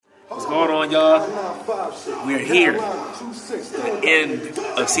on, y'all. We're here at the end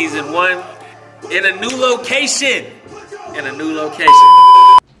of season 1 in a new location.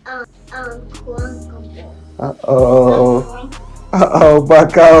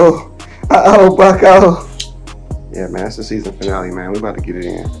 Bucko. Yeah, man, it's the season finale, man. We about to get it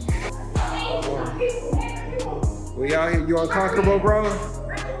in. We out here, you unconquerable, bro?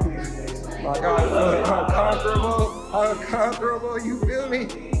 My God, unconquerable, you feel me?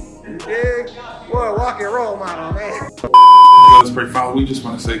 You dig? What a walk and roll model, man. Let's pray, Father. We just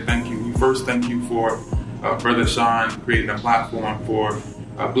want to say thank you. We first thank you for Brother Sean creating a platform for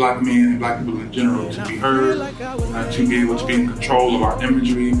black men and black people in general to be heard, to be able to be in control of our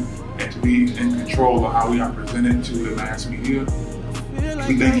imagery, and to be in control of how we are presented to the mass media.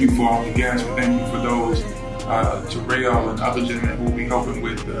 We thank you for all the guests. We thank you for those, Terrell and other gentlemen who will be helping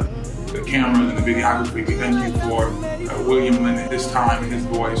with the cameras and the videography. We thank you for William and his time and his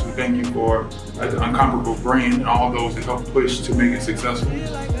voice. We thank you for the Unconquerable brand and all those that help push to make it successful.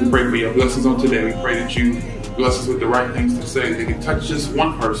 We pray for your blessings on today. We pray that you bless us with the right things to say. They can touch just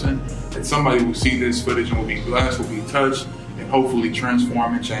one person, that somebody will see this footage and will be blessed, will be touched, and hopefully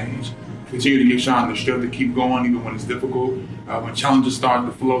transform and change. Continue to give Sean the strength to keep going even when it's difficult. When challenges start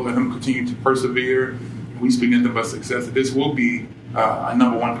to flow, let him continue to persevere. We speak nothing but success. That this will be a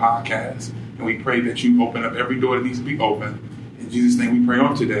 #1 podcast. And we pray that you open up every door that needs to be open. In Jesus' name we pray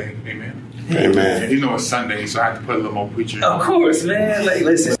on today. Amen. Amen. And you know it's Sunday, so I have to put a little more preaching. Of course, man.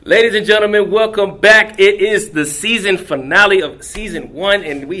 Listen. Ladies and gentlemen, welcome back. It is the season finale of season 1,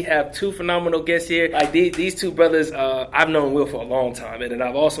 and we have 2 phenomenal guests here. Like these 2 brothers, I've known Will for a long time, and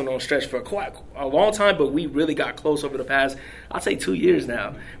I've also known Stretch for quite a long time, but we really got close over the past, I'd say 2 years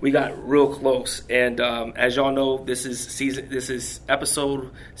now. We got real close, and as y'all know, this is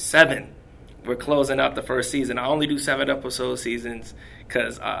episode 7. We're closing out the first season. I only do 7 episode seasons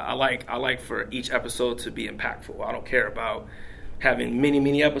because I like for each episode to be impactful. I don't care about having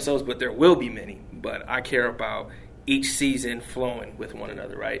many episodes, but there will be many. But I care about each season flowing with one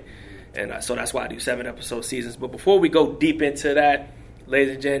another, right? And so that's why I do 7 episode seasons. But before we go deep into that,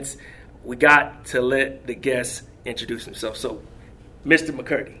 ladies and gents, we got to let the guests introduce themselves. So, Mr.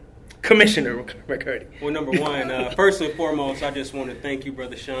 McCurdy. Commissioner McCurdy. Well, number one, first and foremost, I just want to thank you,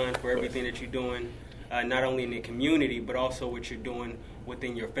 Brother Sean, for everything that you're doing, not only in the community, but also what you're doing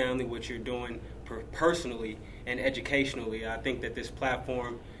within your family, what you're doing personally and educationally. I think that this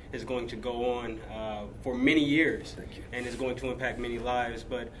platform is going to go on for many years and is going to impact many lives.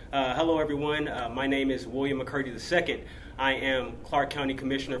 But hello, everyone. My name is William McCurdy II. I am Clark County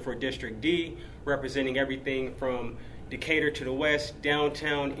Commissioner for District D, representing everything from Decatur to the west,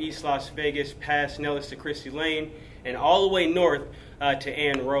 downtown, East Las Vegas, past Nellis to Christie Lane, and all the way north to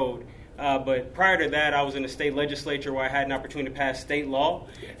Ann Road. But prior to that, I was in the state legislature where I had an opportunity to pass state law,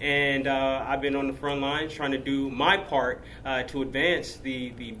 and I've been on the front lines trying to do my part to advance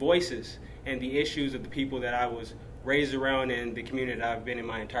the voices and the issues of the people that I was raised around and the community that I've been in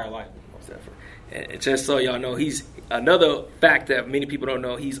my entire life. And just so y'all know, he's another fact that many people don't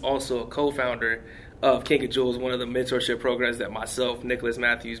know, he's also a co-founder of King of Jewels, one of the mentorship programs that myself, Nicholas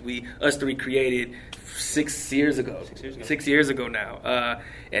Matthews, us 3 created 6 years ago. 6 years ago now.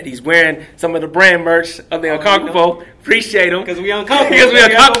 And he's wearing some of the brand merch of the Unconquerable. Appreciate him. Because we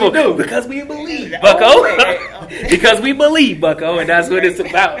unconquerable. Because we believe, Bucko. Because we believe, Bucko, and that's what it's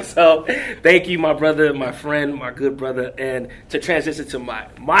about. So thank you, my brother, my friend, my good brother. And to transition to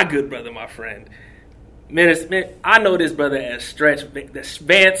my good brother, my friend, I know this brother as Stretch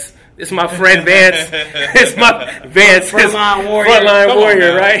Vance. It's my friend Vance. It's my Vance. Frontline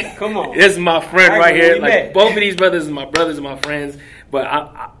warrior, right? Come on. It's my friend right here. Like both of these brothers are my brothers and my friends.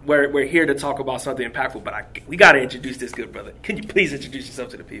 But we're here to talk about something impactful. But we got to introduce this good brother. Can you please introduce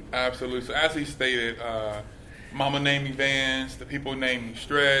yourself to the people? Absolutely. So as he stated, Mama named me Vance, the people named me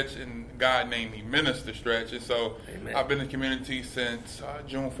Stretch, and God named me Minister Stretch. And so Amen. I've been in the community since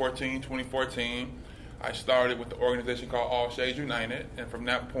June 14, 2014. I started with the organization called All Shades United, and from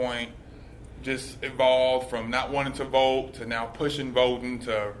that point, just evolved from not wanting to vote to now pushing voting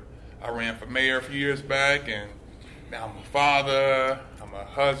to I ran for mayor a few years back, and now I'm a father, I'm a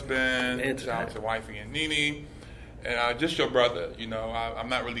husband, shout out to wifey and Nene, and just your brother. You know, I'm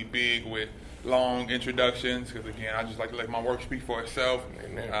not really big with long introductions because, again, I just like to let my work speak for itself.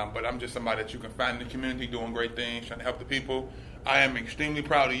 But I'm just somebody that you can find in the community doing great things, trying to help the people. I am extremely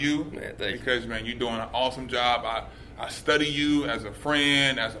proud of you because, man, you're doing an awesome job. I study you as a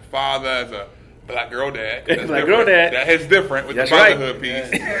friend, as a father, as a black girl dad. Black girl dad. That is different with That's the brotherhood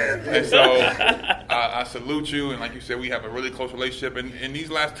right. piece. And so I salute you. And like you said, we have a really close relationship. And in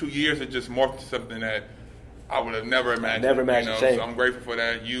these last 2 years, it just morphed to something that I would have never imagined. Never imagined. So I'm grateful for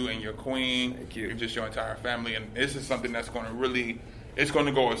that. You and your queen. Thank you. And just your entire family. And this is something that's going to really, it's going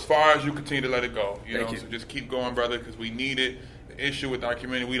to go as far as you continue to let it go. You know, so just keep going, brother, because we need it. The issue with our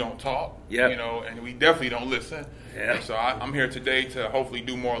community, we don't talk. Yep. You know, and we definitely don't listen. Yeah. And so I'm here today to hopefully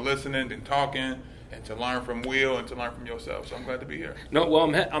do more listening than talking, and to learn from Will and to learn from yourself. So I'm glad to be here. No,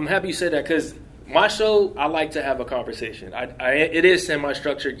 well, I'm happy you said that, because my show, I like to have a conversation. It is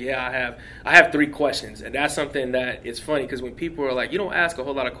semi-structured. Yeah, I have 3 questions, and that's something that it's funny, because when people are like, you don't ask a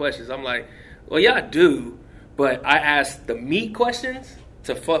whole lot of questions, I'm like, well, yeah, I do, but I ask the meat questions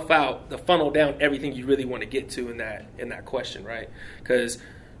to funnel down everything you really want to get to in that question, right? Because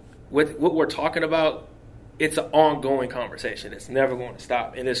with what we're talking about, it's an ongoing conversation. It's never going to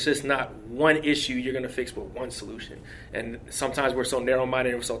stop. And it's just not one issue you're going to fix with one solution. And sometimes we're so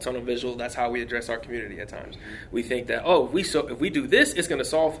narrow-minded and we're so tunnel visual. That's how we address our community at times. We think that, if we do this, it's going to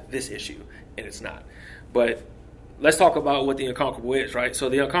solve this issue. And it's not. But let's talk about what the Unconquerable is, right? So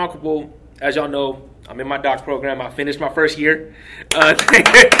the Unconquerable, as y'all know, I'm in my docs program. I finished my first year. I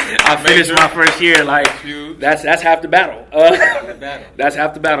finished my first year. Like, that's half the battle. That's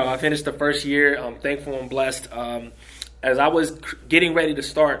half the battle. I finished the first year. I'm thankful and blessed. As I was getting ready to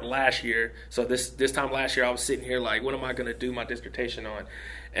start last year, so this time last year, I was sitting here like, what am I going to do my dissertation on?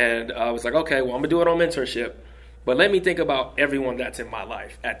 And I was like, okay, well, I'm going to do it on mentorship. But let me think about everyone that's in my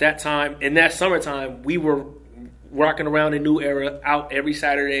life. At that time, in that summertime, we were rocking around in New Era, out every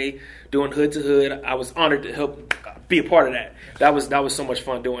Saturday, doing hood to hood. I was honored to help be a part of that. That was so much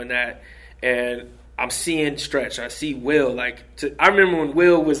fun doing that. And I'm seeing Stretch. I see Will. I remember when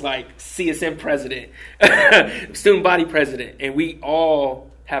Will was like CSM president, student body president, and we all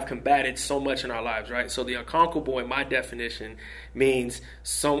have combated so much in our lives, right? So the Unconquerable, in my definition, means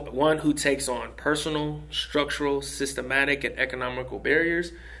someone who takes on personal, structural, systematic, and economical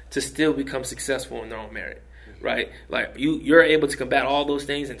barriers to still become successful in their own merit. Right, like you're able to combat all those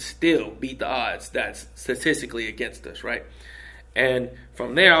things and still beat the odds that's statistically against us, right? And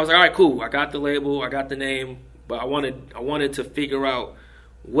from there, I was like, all right, cool. I got the label, I got the name, but I wanted to figure out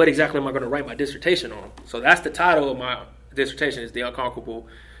what exactly am I going to write my dissertation on. So that's the title of my dissertation, is The Unconquerable,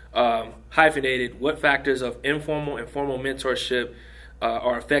 hyphenated. What factors of informal and formal mentorship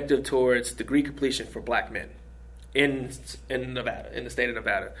are effective towards degree completion for Black men in Nevada, in the state of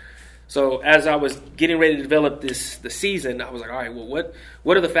Nevada? So as I was getting ready to develop the season, I was like, all right, well,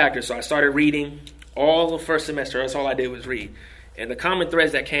 what are the factors? So I started reading all the first semester. That's all I did was read. And the common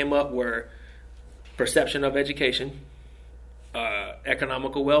threads that came up were perception of education,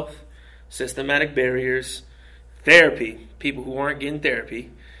 economical wealth, systematic barriers, therapy, people who weren't getting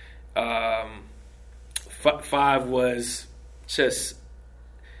therapy. 5 was just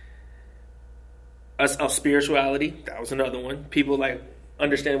a spirituality. That was another one. People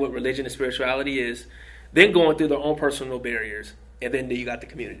understand what religion and spirituality is, then going through their own personal barriers, and then you got the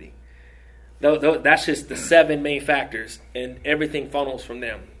community. That's just the 7 main factors, and everything funnels from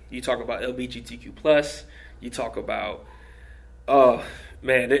them. You talk about LGBTQ+, you talk about,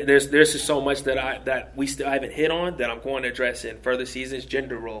 there's just so much that we still haven't hit on that I'm going to address in further seasons.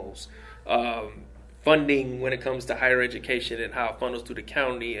 Gender roles, funding when it comes to higher education and how it funnels through the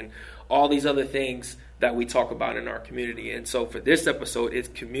county, and all these other things that we talk about in our community. And so for this episode, it's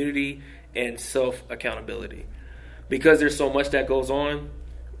community and self-accountability. Because there's so much that goes on,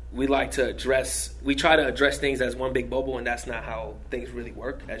 we try to address things as one big bubble, and that's not how things really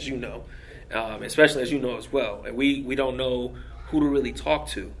work, as you know, especially as you know as well. And we don't know who to really talk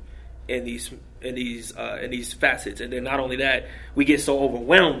to in these facets. And then not only that, we get so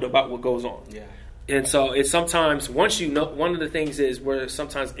overwhelmed about what goes on. Yeah. And so it's sometimes, once you know, one of the things is we're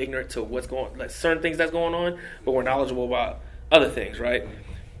sometimes ignorant to what's going on, like certain things that's going on, but we're knowledgeable about other things, right?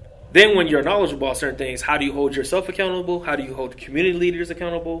 Then when you're knowledgeable about certain things, how do you hold yourself accountable? How do you hold community leaders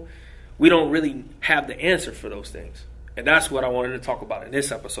accountable? We don't really have the answer for those things. And that's what I wanted to talk about in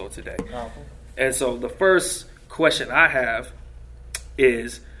this episode today. And so the first question I have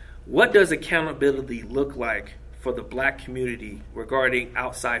is, what does accountability look like for the Black community regarding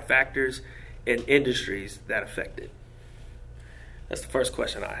outside factors and industries that affect it? That's the first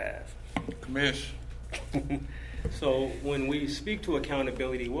question I have. Commish. So when we speak to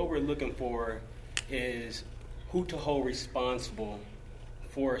accountability, what we're looking for is who to hold responsible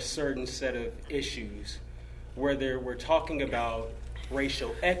for a certain set of issues, whether we're talking about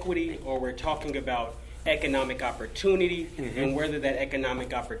racial equity or we're talking about economic opportunity, and whether that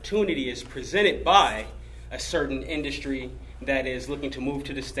economic opportunity is presented by a certain industry that is looking to move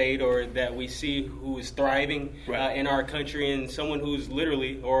to the state, or that we see who is thriving in our country, and someone who's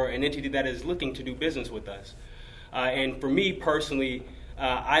literally, or an entity that is looking to do business with us. And for me personally,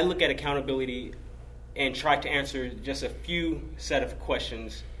 I look at accountability and try to answer just a few set of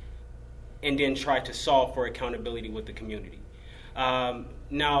questions and then try to solve for accountability with the community.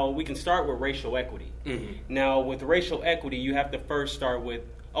 Now, we can start with racial equity. Mm-hmm. Now, with racial equity, you have to first start with,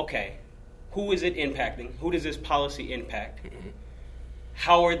 okay, who is it impacting? Who does this policy impact? Mm-hmm.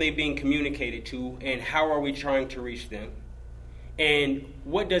 How are they being communicated to, and how are we trying to reach them? And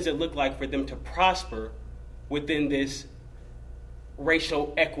what does it look like for them to prosper within this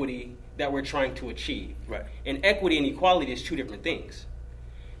racial equity that we're trying to achieve? Right. And equity and equality is two different things.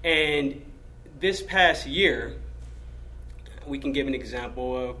 And this past year, we can give an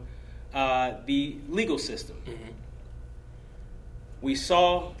example of the legal system. Mm-hmm. We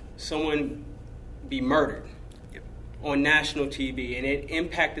saw someone be murdered on national TV, and it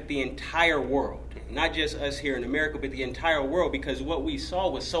impacted the entire world, not just us here in America, but the entire world, because what we saw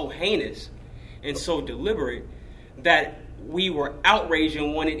was so heinous and so deliberate that we were outraged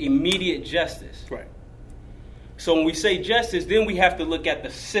and wanted immediate justice. Right. So when we say justice, then we have to look at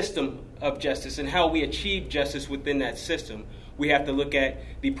the system of justice and how we achieve justice within that system. We have to look at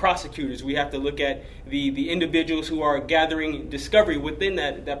the prosecutors. We have to look at the individuals who are gathering discovery within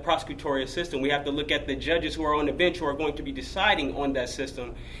that prosecutorial system. We have to look at the judges who are on the bench who are going to be deciding on that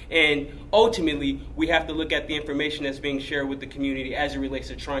system. And ultimately, we have to look at the information that's being shared with the community as it relates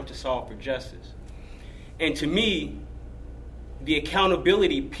to trying to solve for justice. And to me, the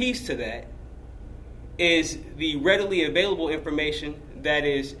accountability piece to that is the readily available information that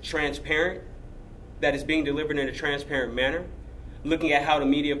is transparent, that is being delivered in a transparent manner, looking at how the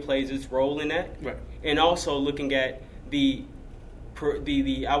media plays its role in that, right. And also looking at the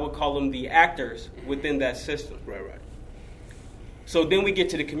I would call them the actors within that system. Right. So then we get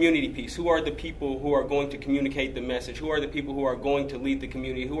to the community piece. Who are the people who are going to communicate the message? Who are the people who are going to lead the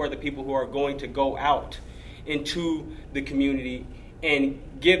community? Who are the people who are going to go out into the community and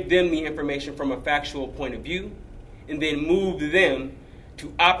give them the information from a factual point of view, and then move them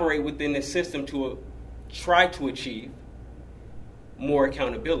to operate within the system to try to achieve more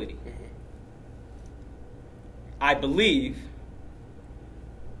accountability? Mm-hmm. I believe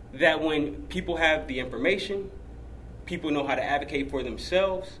that when people have the information, people know how to advocate for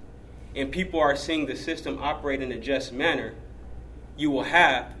themselves, and people are seeing the system operate in a just manner, you will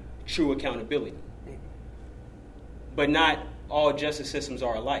have true accountability. Mm-hmm. But not all justice systems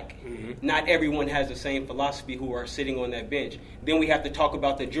are alike. Mm-hmm. Not everyone has the same philosophy who are sitting on that bench. Then we have to talk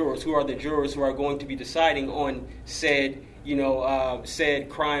about the jurors. Who are the jurors who are going to be deciding on said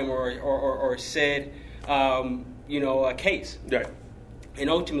crime or said a case? Right. And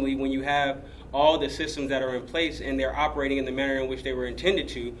ultimately, when you have all the systems that are in place and they're operating in the manner in which they were intended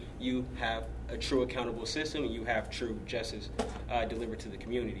to, you have a true accountable system and you have true justice delivered to the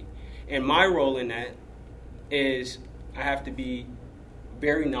community. And my role in that is I have to be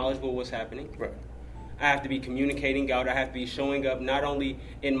very knowledgeable of what's happening. Right. I have to be communicating out. I have to be showing up not only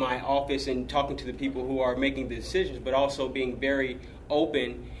in my office and talking to the people who are making the decisions, but also being very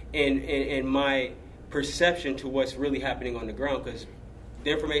open in my perception to what's really happening on the ground, because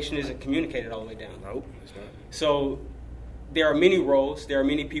the information isn't communicated all the way down. Nope, it's not. So there are many roles. There are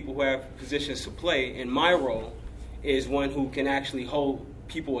many people who have positions to play, and my role is one who can actually hold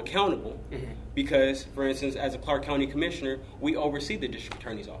people accountable. Mm-hmm. Because, for instance, as a Clark County Commissioner, we oversee the District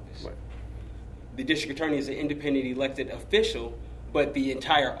Attorney's Office. Right. The District Attorney is an independent elected official, but the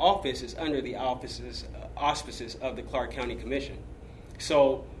entire office is under the auspices of the Clark County Commission.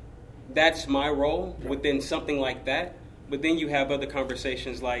 So that's my role within something like that. But then you have other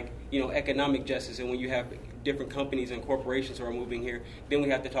conversations like, economic justice, and when you have different companies and corporations who are moving here, then we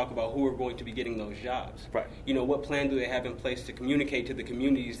have to talk about who are going to be getting those jobs. Right. What plan do they have in place to communicate to the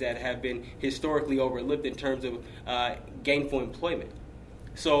communities that have been historically overlooked in terms of gainful employment?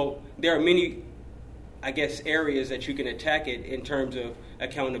 So there are many, areas that you can attack it in terms of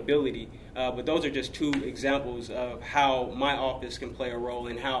accountability. But those are just two examples of how my office can play a role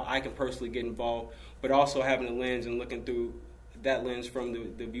and how I can personally get involved, but also having a lens and looking through that lens from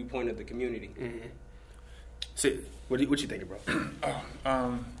the viewpoint of the community. Mm-hmm. So, what you thinking, bro?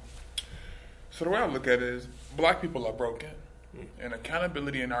 So the way I look at it is, black people are broken, and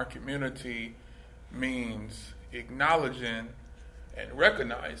accountability in our community means acknowledging and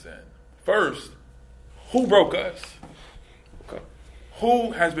recognizing first who broke us,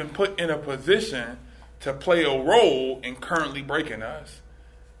 who has been put in a position to play a role in currently breaking us.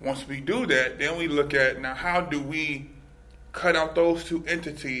 Once we do that, then we look at, now how do we cut out those two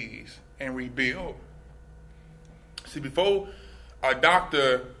entities and rebuild? See, before a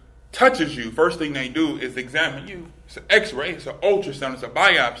doctor touches you, first thing they do is examine you. It's an x-ray, it's an ultrasound, it's a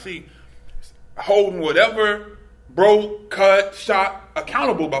biopsy. It's holding whatever broke, cut, shot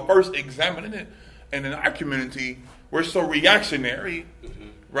accountable by first examining it And in our community, we're so reactionary,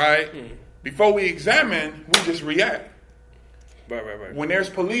 right? Before we examine, we just react. Right. When there's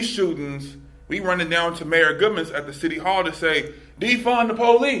police shootings, we running down to Mayor Goodman's at the city hall to say, defund the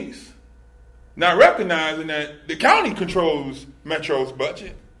police. Not recognizing that the county controls Metro's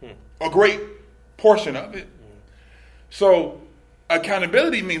budget, a great portion of it. So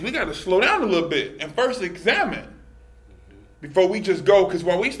accountability means we got to slow down a little bit and first examine before we just go. Because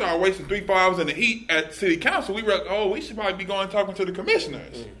when we start wasting 3-4 hours in the heat at city council, we realize, we should probably be going and talking to the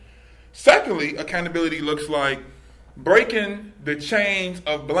commissioners. Secondly, accountability looks like breaking the chains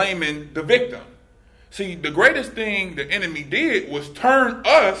of blaming the victim. See, the greatest thing the enemy did was turn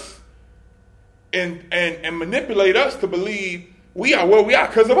us and manipulate us to believe we are where we are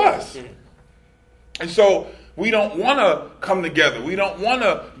because of us. And so we don't want to come together. We don't want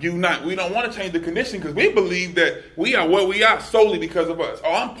to unite. We don't want to change the condition because we believe that we are where we are solely because of us.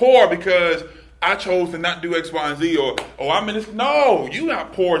 Oh, I'm poor because I chose to not do X, Y, and Z. Or, I'm in this. No, you're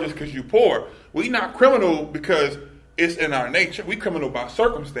not poor just because you're poor. We not criminal because it's in our nature. We criminal by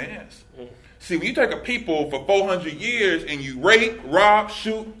circumstance. See, when you take a people for 400 years and you rape, rob,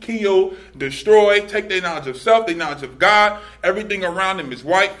 shoot, kill, destroy, take their knowledge of self, their knowledge of God, everything around them is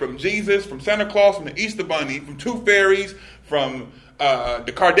white, from Jesus, from Santa Claus, from the Easter Bunny, from Tooth Fairies, from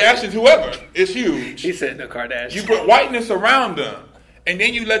the Kardashians, whoever. It's huge. He said the Kardashians. You put whiteness around them, and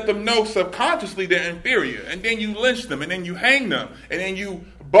then you let them know subconsciously they're inferior, and then you lynch them, and then you hang them, and then you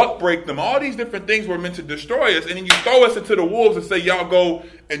buck break them. All these different things were meant to destroy us, and then you throw us into the wolves and say, y'all go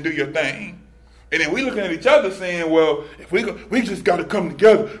and do your thing. And then we looking at each other saying, well, if we just got to come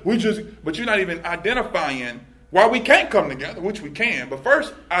together. But you're not even identifying why we can't come together, which we can. But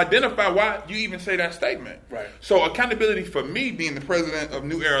first, identify why you even say that statement. Right. So accountability for me, being the president of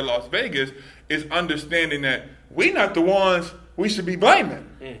New Era Las Vegas, is understanding that we're not the ones we should be blaming.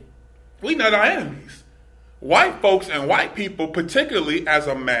 We're not our enemies. White folks and white people, particularly as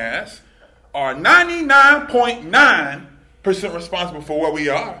a mass, are 99.9% responsible for where we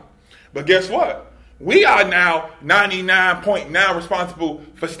are. But guess what? We are now 99.9% responsible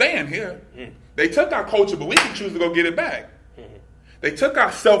for staying here. They took our culture, but we can choose to go get it back. They took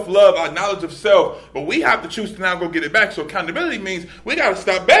our self-love, our knowledge of self, but we have to choose to now go get it back. So accountability means we got to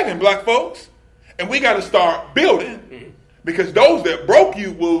stop begging, black folks, and we got to start building. Because those that broke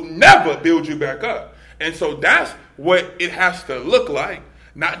you will never build you back up. And so that's what it has to look like.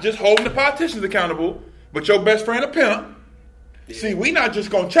 Not just holding the politicians accountable, but your best friend a pimp. See, we not just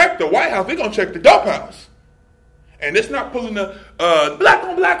going to check the White House, we're going to check the dope house. And it's not pulling the black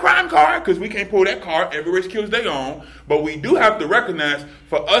on black crime card, because we can't pull that card. Every race kills their own. But we do have to recognize,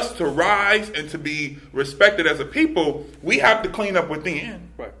 for us to rise and to be respected as a people, we have to clean up within.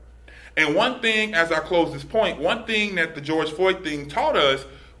 Right. And one thing, as I close this point, one thing that the George Floyd thing taught us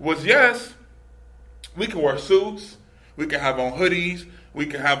was, yes, we can wear suits, we can have on hoodies, we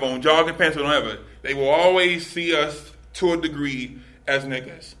can have on jogging pants, or whatever. They will always see us to a degree as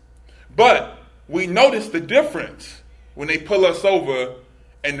niggas. But we notice the difference when they pull us over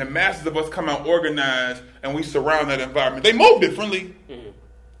and the masses of us come out organized and we surround that environment. They move differently.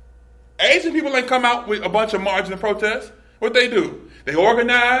 Asian people ain't come out with a bunch of marches and protests. What they do? They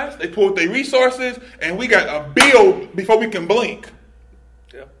organize, they pull their resources, and we got a build before we can blink.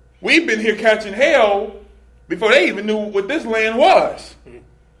 Yeah. We've been here catching hell before they even knew what this land was.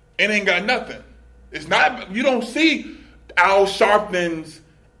 And ain't got nothing. It's not, you don't see Al Sharpton's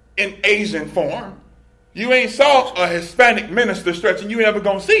in Asian form. You ain't saw a Hispanic minister stretching. You never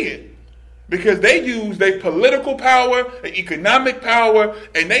gonna see it. Because they use their political power, their economic power,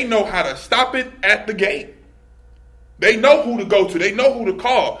 and they know how to stop it at the gate. They know who to go to. They know who to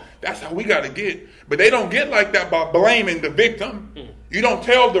call. That's how we got to get. But they don't get like that by blaming the victim. You don't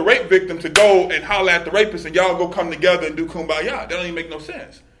tell the rape victim to go and holler at the rapist and y'all go come together and do kumbaya. That don't even make no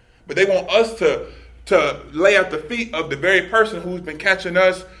sense. But they want us to lay at the feet of the very person who's been catching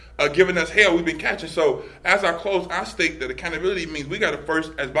us, giving us hell we've been catching. So as I close, I state that accountability means we got to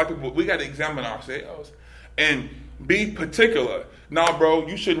first, as black people, we got to examine ourselves and be particular. Nah, bro,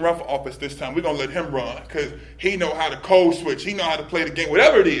 you shouldn't run for office this time. We're going to let him run because he know how to code switch. He know how to play the game,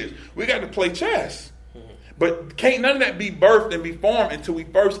 whatever it is. We got to play chess. But can't none of that be birthed and be formed until we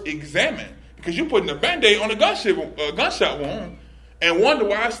first examine. Because you're putting a Band-Aid on a gunshot wound and wonder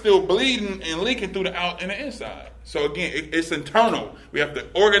why it's still bleeding and leaking through the out and the inside. So again, it's internal. We have to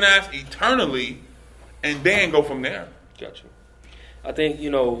organize eternally and then go from there. Gotcha. I think,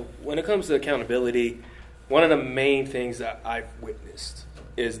 when it comes to accountability, one of the main things that I've witnessed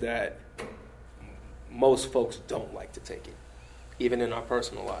is that most folks don't like to take it, even in our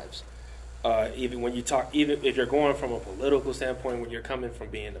personal lives. Even when you talk, even if you're going from a political standpoint, when you're coming from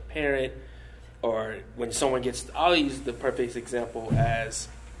being a parent, or when someone gets, I'll use the perfect example as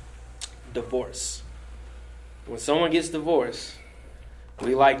divorce. When someone gets divorced,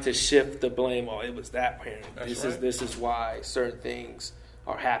 we like to shift the blame. Oh, it was that parent. This is why certain things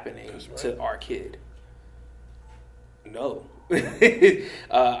are happening to our kid. No.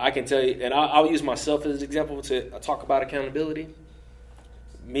 I can tell you, and I'll use myself as an example to talk about accountability.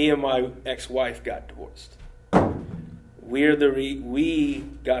 Me and my ex-wife got divorced. We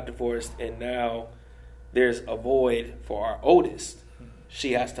got divorced, and now there's a void for our oldest.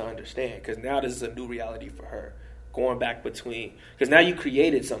 She has to understand, because now this is a new reality for her. Going back between, because now you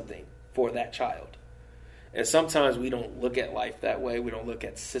created something for that child. And sometimes we don't look at life that way. We don't look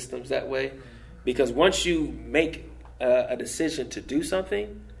at systems that way. Because once you make a decision to do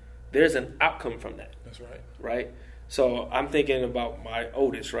something, there's an outcome from that. That's right. Right? So I'm thinking about my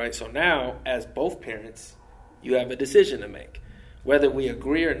oldest, right? So now, as both parents, you have a decision to make. Whether we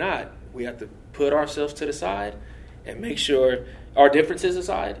agree or not, we have to put ourselves to the side and make sure our differences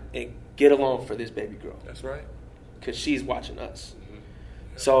aside and get along for this baby girl. That's right. Because she's watching us. Mm-hmm.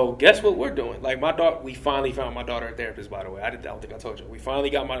 So guess what we're doing? Like my daughter, we finally found my daughter a therapist, by the way. I don't think I told you. We finally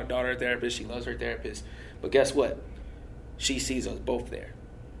got my daughter a therapist. She loves her therapist. But guess what? She sees us both there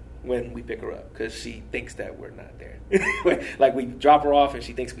when we pick her up, because she thinks that we're not there. Like we drop her off and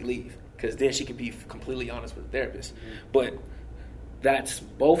she thinks we leave, because then she can be completely honest with the therapist. Mm-hmm. But that's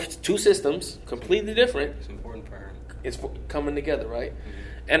both two systems, completely different. It's important for her. It's coming together, right?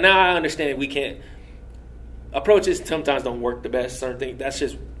 Mm-hmm. And now I understand we can't. Approaches sometimes don't work the best. Certain things, that's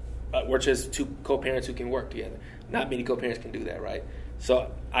just we're just two co-parents who can work together. Not many co-parents can do that, right?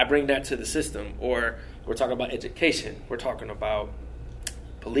 So I bring that to the system. Or we're talking about education. We're talking about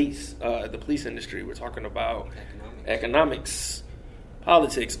police, the police industry. We're talking about economics,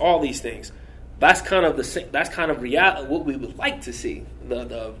 politics, all these things. That's kind of reality. What we would like to see,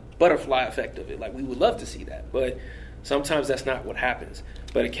 the butterfly effect of it. Like we would love to see that, but sometimes that's not what happens.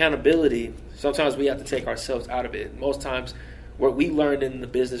 But accountability, sometimes we have to take ourselves out of it. Most times, we learned in the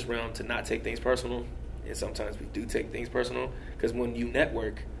business realm to not take things personal, and sometimes we do take things personal, because when you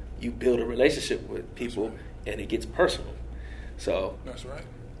network, you build a relationship with people, and it gets personal. So that's right.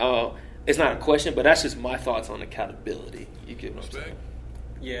 It's not a question, but that's just my thoughts on accountability. You get what I'm saying?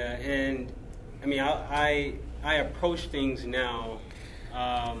 Yeah, and I mean, I approach things now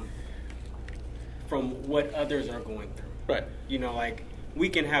from what others are going through. Right. You know, like we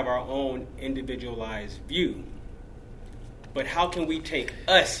can have our own individualized view, but how can we take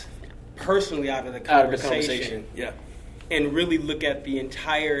us personally out of the conversation, yeah, and really look at the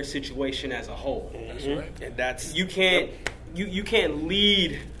entire situation as a whole? That's right. And that's you can't you can't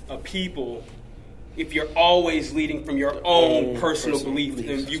lead a people if you're always leading from your own personal beliefs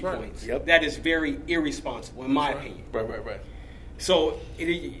and viewpoints. Right. Yep. That is very irresponsible, in my opinion. Right. So it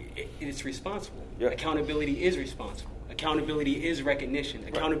is responsible. Yeah. Accountability is responsible. Accountability is recognition.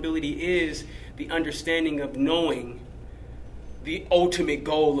 Accountability is the understanding of knowing the ultimate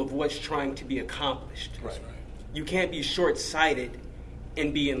goal of what's trying to be accomplished. Right. You can't be short-sighted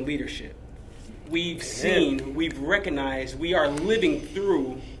and be in leadership. We've recognized, we are living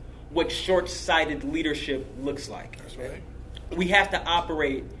through what short-sighted leadership looks like. That's right. We have to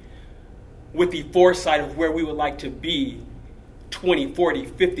operate with the foresight of where we would like to be 20, 40,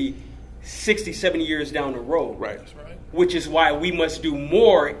 50, 60, 70 years down the road. Right. That's right. Which is why we must do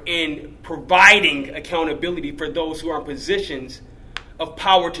more in providing accountability for those who are in positions of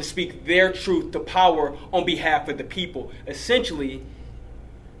power to speak their truth to power on behalf of the people. Essentially,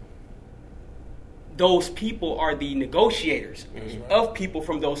 those people are the negotiators of people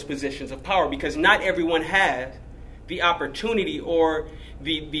from those positions of power, because not everyone has the opportunity or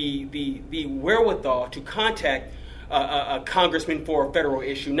the wherewithal to contact a congressman for a federal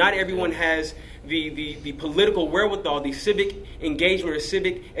issue. Not everyone has the political wherewithal, the civic engagement or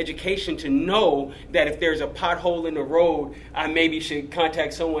civic education to know that if there's a pothole in the road, I maybe should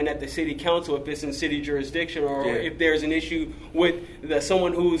contact someone at the city council if it's in city jurisdiction, or if there's an issue with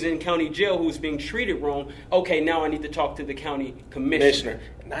someone who's in county jail who's being treated wrong. Okay, now I need to talk to the county commissioner.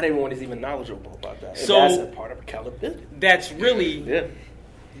 Not everyone is even knowledgeable about that. So that's a part of accountability. That's really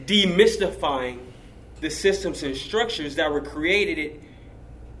demystifying the systems and structures that were created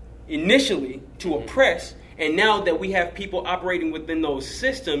initially to oppress, and now that we have people operating within those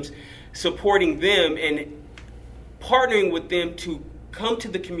systems, supporting them and partnering with them to come to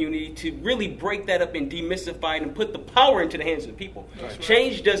the community to really break that up and demystify it and put the power into the hands of the people. Right.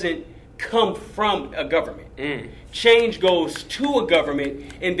 Change doesn't come from a government. Change goes to a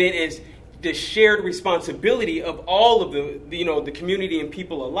government, and then is the shared responsibility of all of the community and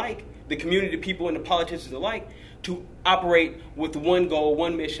people alike, the community people and the politicians alike, to operate with one goal,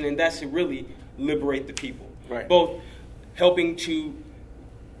 one mission, and that's to really liberate the people. Right. Both helping to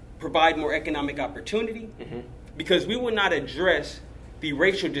provide more economic opportunity, because we will not address the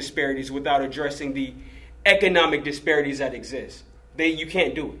racial disparities without addressing the economic disparities that exist. You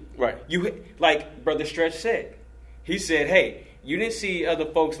can't do it. Right. You, like Brother Stretch said. He said, hey, you didn't see other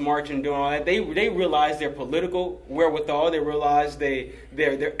folks marching, doing all that. They realized their political wherewithal. They realized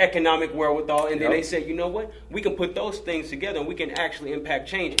their economic wherewithal. And then they said, you know what? We can put those things together and we can actually impact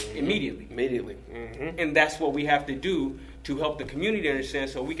change immediately. And that's what we have to do to help the community understand,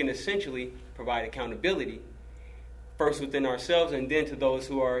 so we can essentially provide accountability first within ourselves and then to those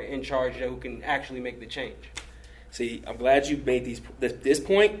who are in charge who can actually make the change. See, I'm glad you made this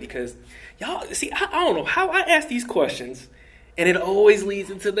point, because y'all, see, I don't know how I ask these questions, and it always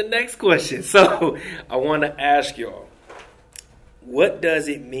leads into the next question. So I want to ask y'all, what does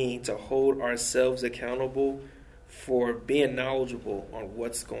it mean to hold ourselves accountable for being knowledgeable on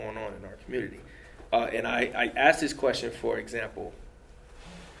what's going on in our community? And I asked this question, for example,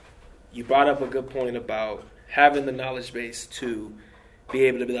 you brought up a good point about having the knowledge base to be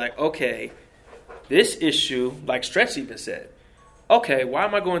able to be like, okay, this issue, like Stretch even said, okay, why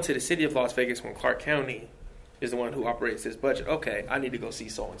am I going to the city of Las Vegas when Clark County is the one who operates this budget? Okay, I need to go see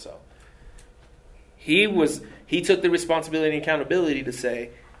so-and-so. He took the responsibility and accountability to say,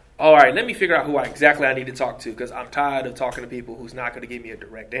 all right, let me figure out who exactly I need to talk to, because I'm tired of talking to people who's not going to give me a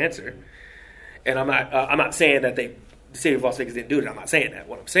direct answer. And I'm not saying that the city of Las Vegas didn't do it. I'm not saying that.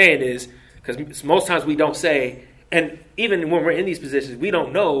 What I'm saying is, because most times we don't say, and even when we're in these positions, we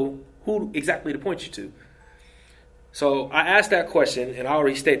don't know who exactly to point you to. So I asked that question, and I'll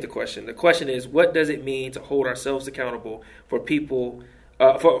restate the question. The question is, what does it mean to hold ourselves accountable for people,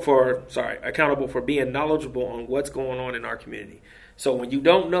 accountable for being knowledgeable on what's going on in our community? So when you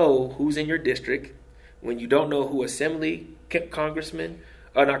don't know who's in your district, when you don't know who assembly congressman,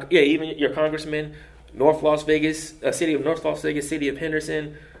 even your congressman, North Las Vegas, city of North Las Vegas, city of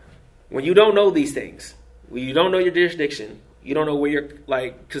Henderson, when you don't know these things, when you don't know your jurisdiction, you don't know where you're,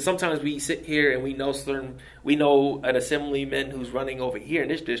 like, because sometimes we sit here and we know an assemblyman who's running over here in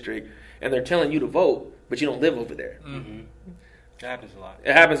this district, and they're telling you to vote, but you don't live over there. It happens a lot.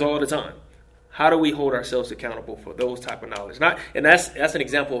 It happens all the time. How do we hold ourselves accountable for those type of knowledge? And that's an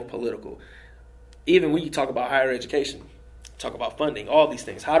example of political. Even when you talk about higher education, talk about funding, all these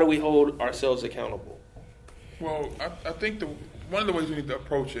things. How do we hold ourselves accountable? Well, I think one of the ways we need to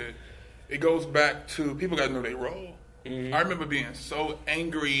approach it goes back to people got to know their role. I remember being so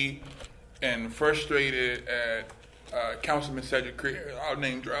angry and frustrated at Councilman Cedric Creer. I'll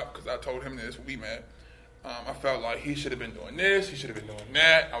name drop because I told him this when we met. I felt like he should have been doing this, he should have been doing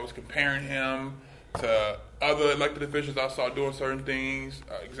that. I was comparing him to other elected officials I saw doing certain things.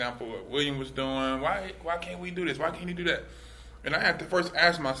 Example, what William was doing. Why can't we do this? Why can't he do that? And I had to first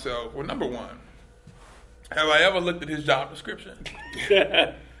ask myself, well, number one, have I ever looked at his job description?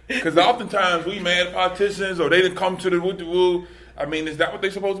 Because oftentimes we mad at politicians, or they didn't come to the woo. I mean, is that what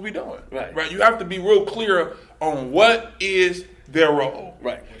they're supposed to be doing? Right? You have to be real clear on what is their role.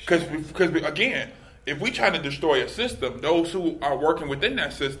 Right. Because again, if we try to destroy a system, those who are working within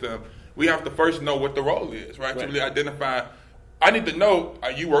that system, we have to first know what the role is, right? To really identify. I need to know,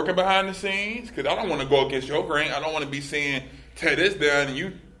 are you working behind the scenes? Because I don't want to go against your grain. I don't want to be saying, tear this down, and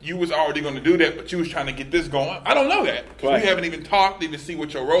you was already going to do that, but you was trying to get this going. I don't know that. Because we haven't even talked to even see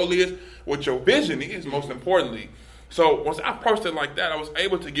what your role is, what your vision is, most importantly. So once I approached it like that, I was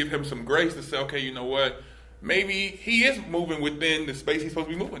able to give him some grace to say, okay, you know what? Maybe he is moving within the space he's supposed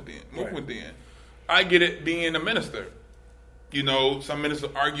to be moving within. I get it being a minister. You know, some ministers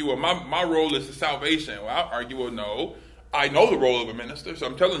argue, well, my role is the salvation. Well, I argue, well, no. I know the role of a minister, so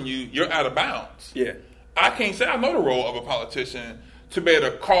I'm telling you, you're out of bounds. Yeah. I can't say I know the role of a politician to be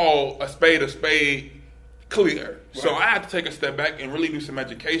able to call a spade clear. Right. So I had to take a step back and really do some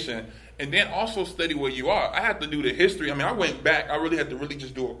education, and then also study where you are. I had to do the history. I mean, I went back. I really had to really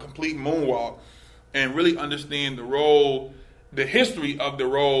just do a complete moonwalk and really understand the role, the history of the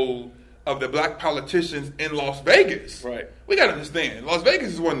role of the black politicians in Las Vegas. Right. We got to understand, Las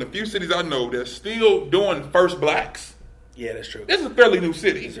Vegas is one of the few cities I know that's still doing first blacks. Yeah, that's true. This is a fairly new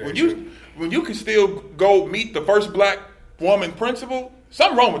city. When you can still go meet the first black woman principal,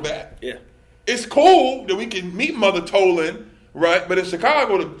 something wrong with that. Yeah. It's cool that we can meet Mother Tolan, right? But in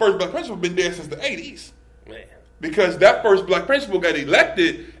Chicago, the first black principal been there since the 80s. Man. Because that first black principal got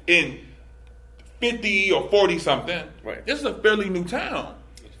elected in 50 or 40 something. Right. This is a fairly new town.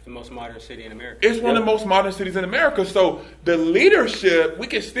 It's the most modern city in America. It's one of the most modern cities in America. So the leadership, we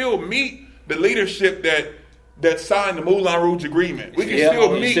can still meet the leadership that signed the Moulin Rouge agreement. We can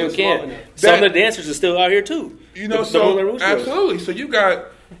still meet. Still can. Some of the dancers are still out here too. You know, so absolutely. So you got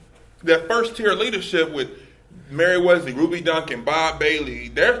that first tier leadership with Mary Wesley, Ruby Duncan, Bob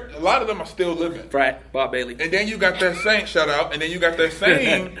Bailey, a lot of them are still living. Right, Bob Bailey. And then you got that same, shout out, and then you got that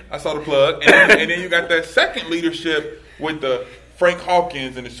same, I saw the plug, and then you got that second leadership with the Frank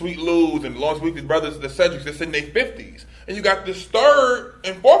Hawkins and the Sweet Lou's and the Lawrence Weekly brothers, the Cedrics, that's in their 50s. And you got this third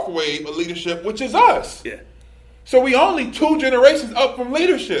and fourth wave of leadership, which is us. Yeah. So we only 2 generations up from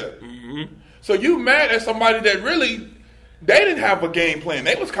leadership. Mm-hmm. So you mad at somebody that really, they didn't have a game plan.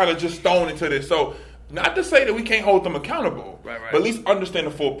 They was kind of just thrown into this. So not to say that we can't hold them accountable, right. but at least understand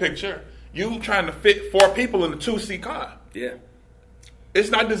the full picture. You trying to fit 4 people in a 2-seat car. Yeah. It's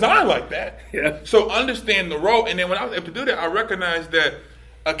not designed like that. Yeah. So understand the role. And then when I was able to do that, I recognized that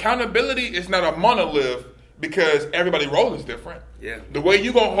accountability is not a monolith because everybody's role is different. Yeah. The way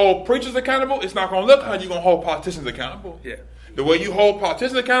you're going to hold preachers accountable, it's not going to look how you're going to hold politicians accountable. Yeah. The way you hold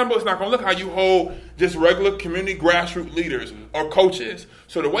politicians accountable, it's not going to look how you hold just regular community grassroots leaders or coaches.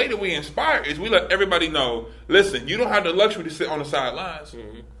 So the way that we inspire is we let everybody know, listen, you don't have the luxury to sit on the sidelines.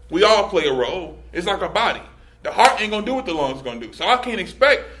 Mm-hmm. We all play a role. It's like a body. The heart ain't going to do what the lungs going to do. So I can't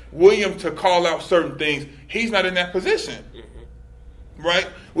expect William to call out certain things. He's not in that position. Mm-hmm. Right?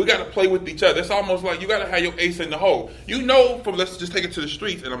 We got to play with each other. It's almost like you got to have your ace in the hole. You know, from let's just take it to the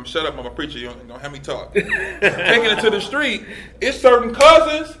streets, and I'm shut up, I'm a preacher, you don't have me talk. Taking it to the street, it's certain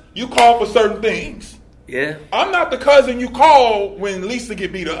cousins, you call for certain things. Yeah. I'm not the cousin you call when Lisa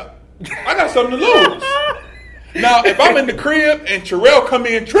get beat up. I got something to lose. Now, if I'm in the crib and Terrell come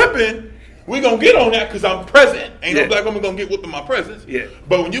in tripping, we going to get on that because I'm present. Ain't no black woman going to get whooped in my presence. Yeah.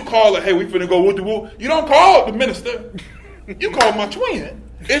 But when you call it, hey, we finna go whoop-de-whoop, you don't call the minister. You call my twin.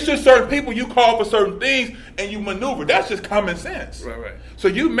 It's just certain people you call for certain things and you maneuver. That's just common sense. Right. So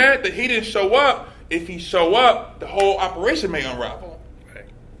you mad that he didn't show up. If he show up, the whole operation may unravel. Right.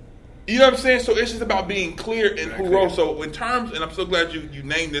 You know what I'm saying? So it's just about being clear in who role. So in terms, and I'm so glad you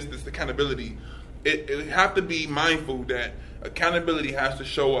named this accountability, it have to be mindful that accountability has to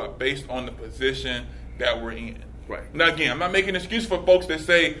show up based on the position that we're in. Right. Now again, I'm not making an excuse for folks that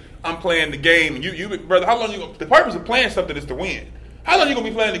say I'm playing the game. And you brother, how long you? The purpose of playing something is to win. How long you gonna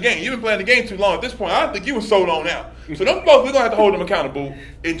be playing the game? You've been playing the game too long. At this point, I don't think you were sold on out. So them folks, we're gonna have to hold them accountable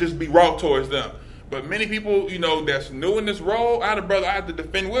and just be raw towards them. But many people, that's new in this role. I had to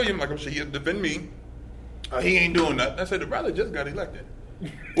defend William, like I'm sure he had to defend me. He ain't doing nothing. I said the brother just got elected.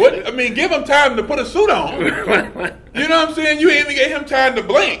 What? I mean, give him time to put a suit on. You know what I'm saying? You ain't even gave him time to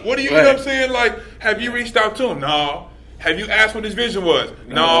blink. What do you know what I'm saying? Like, have you reached out to him? No. Have you asked what his vision was?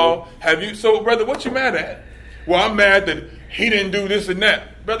 No. Have you? So, brother, what you mad at? Well, I'm mad that he didn't do this and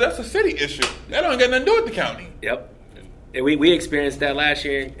that. Brother, that's a city issue. That don't got nothing to do with the county. Yep. And we experienced that last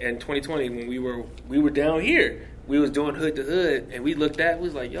year in 2020 when we were down here. We was doing hood to hood, and we looked at it, we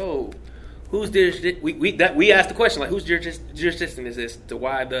was like, yo, who's we asked the question, like, whose jurisdiction is this to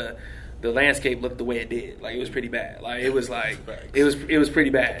why the landscape looked the way it did? Like, it was pretty bad. Like, it was like it was pretty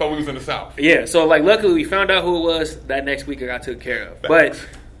bad. I thought we was in the South. Yeah, so like luckily we found out who it was that next week. I got taken care of. But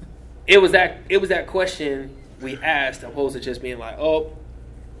it was that question we asked opposed to just being like, oh,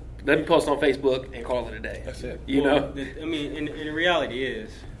 let me post on Facebook and call it a day. That's it. You know? I mean, and the reality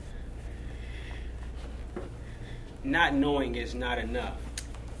is, not knowing is not enough.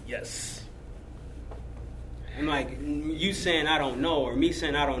 Yes. I'm like, you saying I don't know or me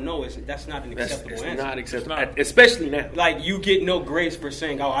saying I don't know, that's not an acceptable answer. It's not acceptable, especially now. Like, you get no grace for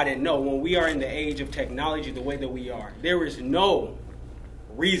saying, oh, I didn't know. When we are in the age of technology the way that we are, there is no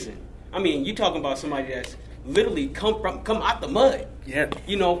reason. I mean, you talking about somebody that's literally come out the mud. Yeah.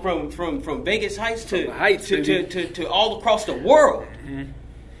 From Vegas Heights to all across the world. Mm-hmm.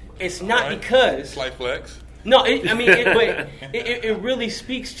 It's not because slight flex. No, it really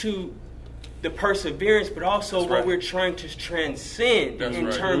speaks to the perseverance, but also what we're trying to transcend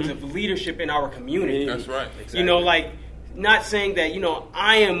in terms of leadership in our community. That's right. Exactly. Like, not saying that,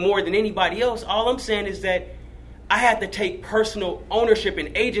 I am more than anybody else. All I'm saying is that I had to take personal ownership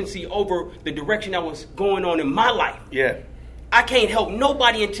and agency over the direction that was going on in my life. Yeah. I can't help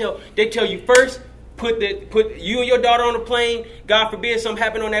nobody until they tell you first, put you and your daughter on a plane. God forbid something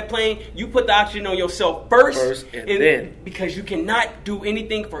happen on that plane. You put the oxygen on yourself first and then. Because you cannot do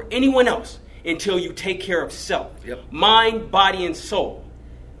anything for anyone else until you take care of self. Yep. Mind, body, and soul.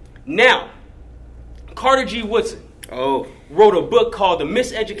 Now, Carter G. Woodson wrote a book called The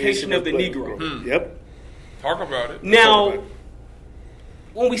Miseducation of the Negro. Yep. Talk about it. Now,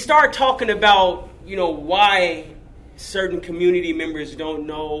 when we start talking about, why certain community members don't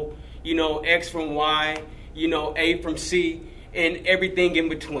know, X from Y, A from C, and everything in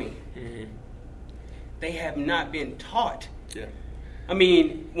between. Mm-hmm. They have not been taught. Yeah. I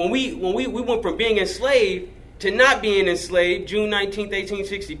mean, when we went from being enslaved to not being enslaved, June 19th,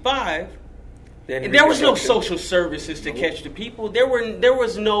 1865, Then and there was no Reconstruction. social services to catch the people. There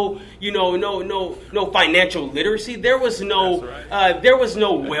was no, no financial literacy. There was no, there was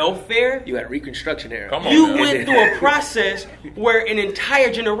no welfare. You had Reconstruction era. Come on. You now. went through a process where an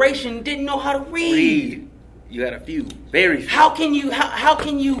entire generation didn't know how to read. You had a few, very few. How can you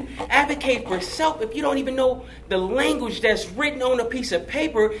advocate for self if you don't even know the language that's written on a piece of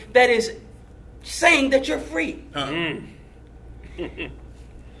paper that is saying that you're free?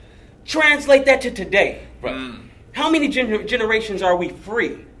 Translate that to today. Right. How many generations are we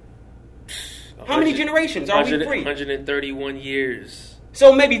free? How many generations are we free? 131 years.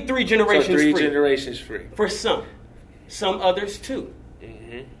 So maybe 3 So generations 3 free. generations free. For some others too.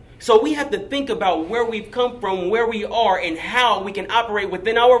 So we have to think about where we've come from, where we are, and how we can operate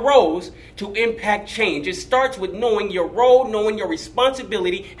within our roles to impact change. It starts with knowing your role, knowing your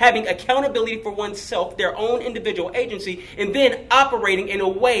responsibility, having accountability for oneself, their own individual agency, and then operating in a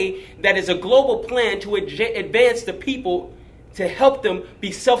way that is a global plan to advance the people to help them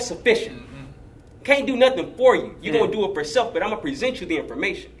be self-sufficient. Can't do nothing for you. You're going to do it for self, but I'm going to present you the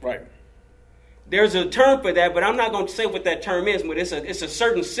information. Right. There's a term for that, but I'm not going to say what that term is, but it's a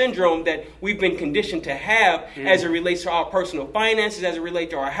certain syndrome that we've been conditioned to have as it relates to our personal finances, as it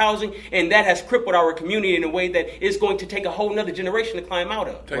relates to our housing, and that has crippled our community in a way that is going to take a whole nother generation to climb out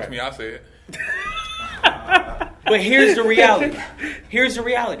of. Text me, I say it. But here's the reality. Here's the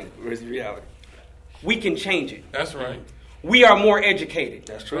reality. Where's the reality? We can change it. That's right. We are more educated.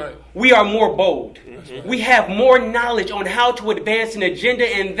 That's true. Right. We are more bold. We have more knowledge on how to advance an agenda,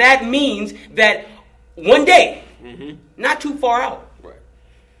 and that means that one day, not too far out, Right.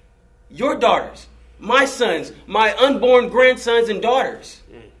 your daughters, my sons, my unborn grandsons and daughters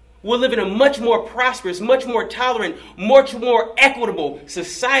will live in a much more prosperous, much more tolerant, much more equitable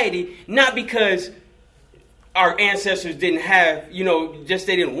society, not because our ancestors didn't have, just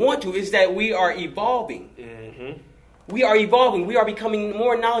they didn't want to. It's that we are evolving. We are evolving. We are becoming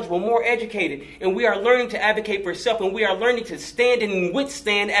more knowledgeable, more educated, and we are learning to advocate for self, and we are learning to stand and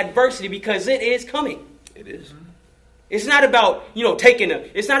withstand adversity because it is coming. It is. It's not about,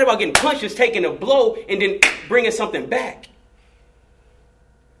 it's not about getting punched, it's taking a blow and then bringing something back.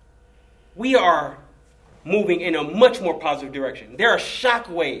 We are moving in a much more positive direction. There are shock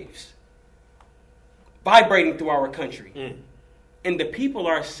waves vibrating through our country. And the people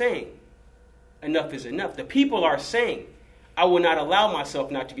are saying, enough is enough. The people are saying, I will not allow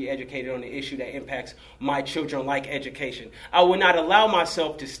myself not to be educated on the issue that impacts my children, like education. I will not allow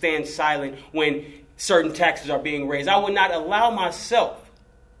myself to stand silent when certain taxes are being raised. I will not allow myself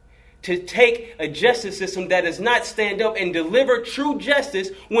to take a justice system that does not stand up and deliver true justice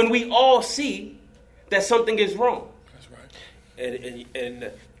when we all see that something is wrong. That's right.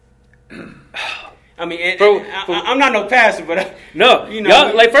 And I mean, Bro, I'm not no pastor, but no,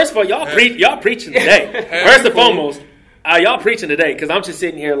 y'all, like, first of all, y'all preaching today. First and foremost, y'all preaching today, because I'm just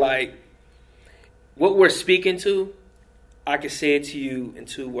sitting here like, what we're speaking to, I can say it to you in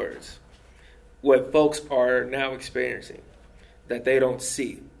 2 words. What folks are now experiencing that they don't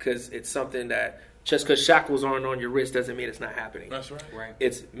see, because it's something that just because shackles aren't on your wrist doesn't mean it's not happening. That's right. right.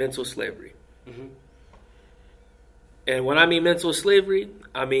 It's mental slavery. And when I mean mental slavery,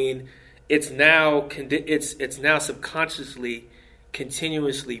 I mean it's now subconsciously,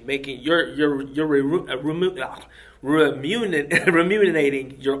 continuously making you're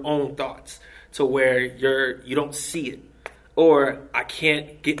remunerating your own thoughts to where you don't see it, or I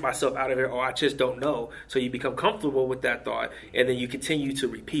can't get myself out of it, or I just don't know. So you become comfortable with that thought, and then you continue to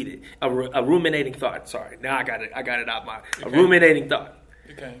repeat it. A ruminating thought. Sorry, now I got it out. A ruminating thought.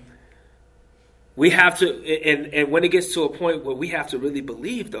 Okay. We have to, and when it gets to a point where we have to really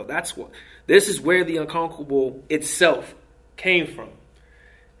believe, though, this is where the unconquerable itself came from.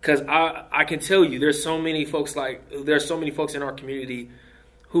 Because I can tell you, there's so many folks in our community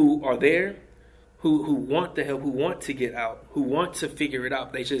who are there, who want the help, who want to get out, who want to figure it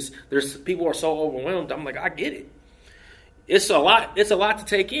out. There's people are so overwhelmed. I'm like, I get it. It's a lot to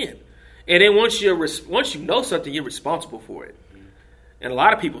take in. And then once you know something, you're responsible for it. And a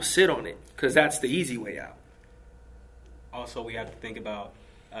lot of people sit on it because that's the easy way out. Also, we have to think about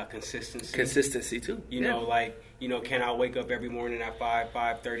consistency. Consistency too. Can I wake up every morning at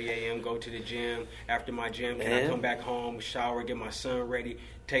 5:30 a.m., go to the gym? After my gym, can I come back home, shower, get my son ready,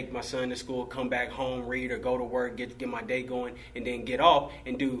 take my son to school, come back home, read, or go to work, get my day going, and then get off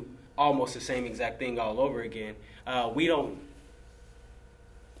and do almost the same exact thing all over again? We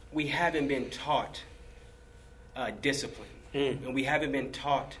haven't been taught discipline. And we haven't been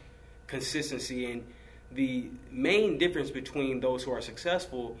taught consistency. And the main difference between those who are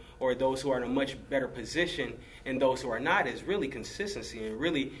successful or those who are in a much better position and those who are not is really consistency and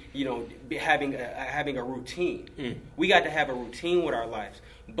really, having a routine. We got to have a routine with our lives.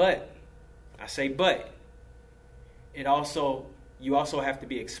 But, I say but, you also have to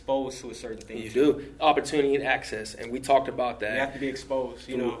be exposed to a certain thing. You do. Opportunity and access. And we talked about that. You have to be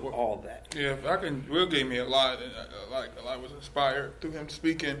exposed, all that. Yeah, Will gave me a lot, and a lot was inspired through him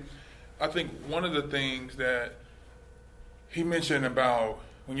speaking. I think one of the things that he mentioned about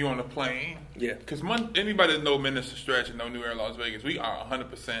when you're on a plane, because anybody that knows Minister Stretch and know New Era Las Vegas, we are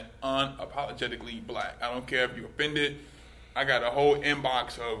 100% unapologetically black. I don't care if you're offended. I got a whole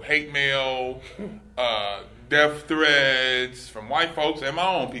inbox of hate mail, death threads from white folks and my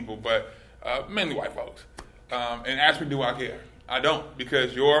own people, but mainly white folks. And ask me, do I care? I don't,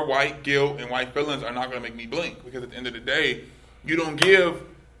 because your white guilt and white feelings are not going to make me blink, because at the end of the day, you don't give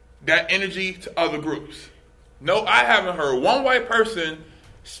that energy to other groups. No, I haven't heard one white person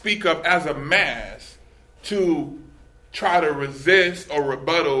speak up as a mass to try to resist or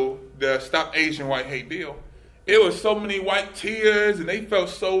rebuttal the Stop Asian White Hate bill. It was so many white tears, and they felt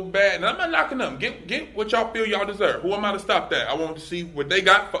so bad. And I'm not knocking them. Get what y'all feel y'all deserve. Who am I to stop that? I want to see what they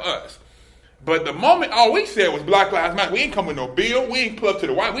got for us. But the moment all we said was Black Lives Matter, we ain't come with no bill. We ain't pulled up to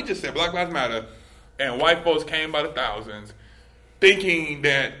the white. We just said Black Lives Matter. And white folks came by the thousands thinking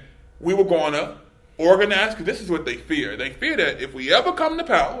that we were going to organize, because this is what they fear. They fear that if we ever come to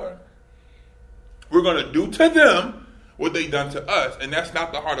power, we're going to do to them what they done to us, and that's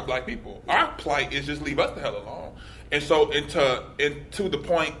not the heart of black people. Our plight is just leave us the hell alone. And so into the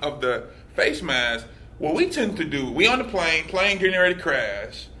point of the face mask, what we tend to do, we on the plane getting ready to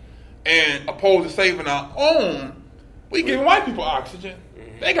crash, and opposed to saving our own, we giving white people oxygen.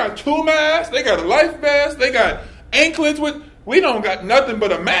 They got 2 masks, they got a life vest, they got anklets with. We don't got nothing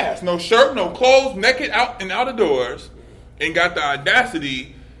but a mask, no shirt, no clothes, naked out of doors, and got the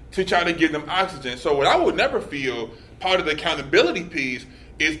audacity to try to give them oxygen. So what I would never feel part of the accountability piece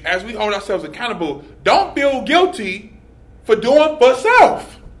is, as we hold ourselves accountable, don't feel guilty for doing for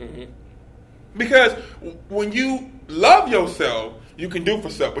self. Because when you love yourself, you can do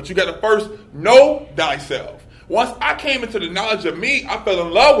for self, but you got to first know thyself. Once I came into the knowledge of me, I fell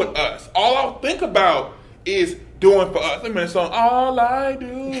in love with us. All I'll think about is doing for us. I mean, the song, all I do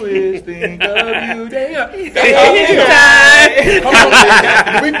is think of you. That's how I feel. Come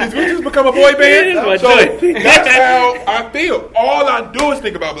on, did we just become a boy band? That's how I feel. All I do is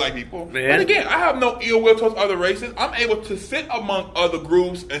think about black people. But again, I have no ill will towards other races. I'm able to sit among other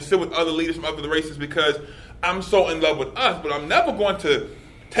groups and sit with other leaders from other races because I'm so in love with us. But I'm never going to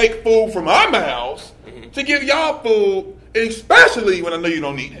take food from our mouths to give y'all food, especially when I know you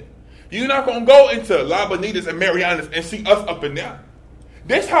don't need it. You're not going to go into La Bonitas and Marianas and see us up in there.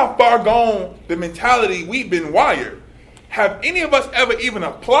 This how far gone the mentality we've been wired. Have any of us ever even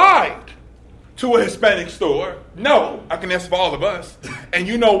applied to a Hispanic store? No. I can answer for all of us. And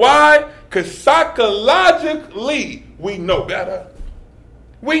you know why? Because psychologically, we know better.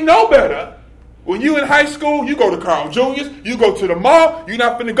 We know better. When you in high school, you go to Carl Jr.'s, you go to the mall, you're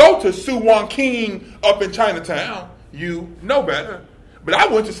not going to go to Su Wan King up in Chinatown. You know better. But I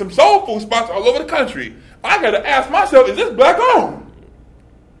went to some soul food spots all over the country. I got to ask myself, is this black owned?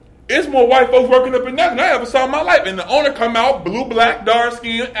 It's more white folks working up in there than I ever saw in my life. And the owner come out, blue, black, dark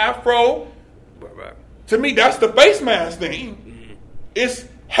skin, afro. Right. To me, that's the face mask thing. It's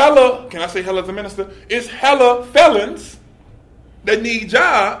hella, can I say hella as a minister? It's hella felons that need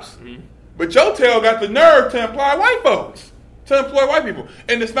jobs. But your tail got the nerve to employ white folks. To employ white people.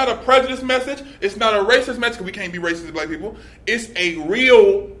 And it's not a prejudice message. It's not a racist message, because we can't be racist as black people. It's a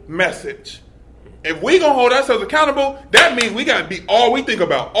real message. If we going to hold ourselves accountable, that means we got to be all we think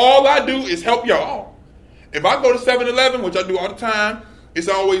about. All I do is help y'all. If I go to 7-Eleven, which I do all the time, it's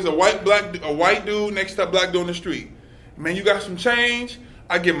always a white dude next to a black dude in the street. Man, you got some change?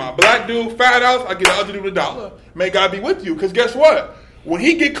 I give my black dude $5. I give the other dude $1. May God be with you. Because guess what? When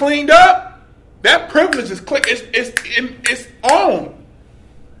he get cleaned up, that privilege is it's on.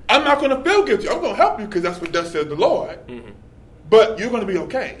 I'm not going to feel guilty. I'm going to help you because that's what thus says the Lord. But you're going to be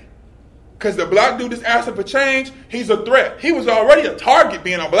okay. Because the black dude that's asking for change, he's a threat. He was already a target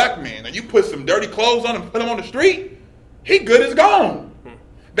being a black man. And you put some dirty clothes on him and put him on the street, he good as gone.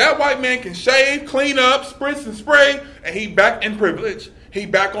 That white man can shave, clean up, spritz and spray, and he back in privilege. He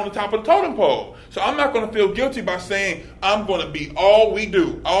back on the top of the totem pole. So I'm not going to feel guilty by saying I'm going to be all we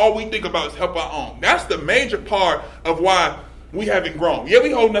do. All we think about is help our own. That's the major part of why we haven't grown. Yeah,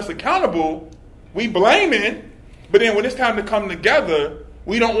 we holding us accountable. We blaming. But then when it's time to come together,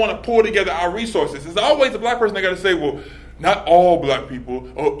 we don't want to pull together our resources. There's always a black person that got to say, well, not all black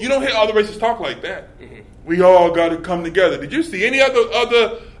people. Oh, you don't hear other races talk like that. Mm-hmm. We all got to come together. Did you see any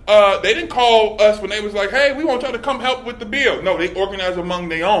other? They didn't call us when they was like, hey, we want y'all to come help with the bill. No, they organized among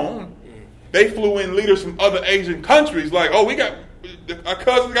their own. Mm-hmm. They flew in leaders from other Asian countries like, oh, our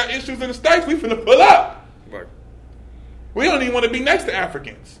cousins got issues in the States. We finna pull up. Right. We don't even want to be next to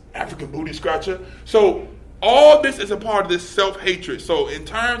Africans. African booty scratcher. So all this is a part of this self-hatred. So in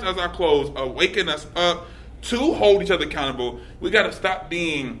terms, as I close, of waking us up to hold each other accountable, we got to stop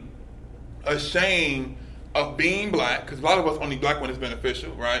being ashamed of being black, because a lot of us only black when it's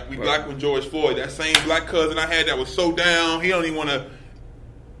beneficial, right? We black when George Floyd, that same black cousin I had that was so down, he don't even want to,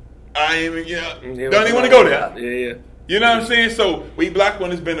 don't even want to go there. Yeah. You know what I'm saying? So we black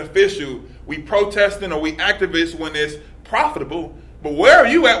when it's beneficial. We protesting or we activists when it's profitable. But where are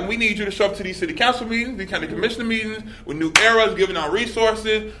you at when we need you to show up to these city council meetings, these county commissioner meetings, with New Era's giving out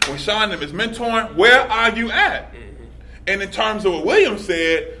resources, when Sean them is mentoring? Where are you at? Mm-hmm. And in terms of what William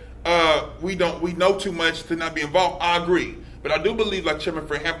said, we know too much to not be involved. I agree. But I do believe, like Chairman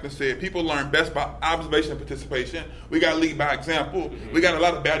Fred Hampton said, people learn best by observation and participation. We got to lead by example. Mm-hmm. We got a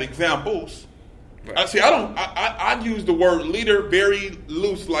lot of bad examples. Right. I use the word leader very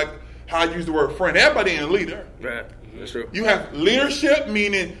loose, like how I use the word friend. Everybody ain't a leader. Right. That's true. You have leadership,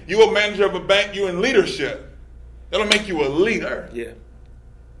 meaning you a manager of a bank, you in leadership. That'll make you a leader. Yeah.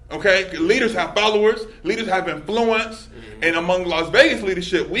 Okay? Leaders have followers. Leaders have influence. Mm-hmm. And among Las Vegas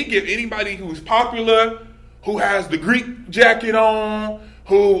leadership, we give anybody who's popular, who has the Greek jacket on,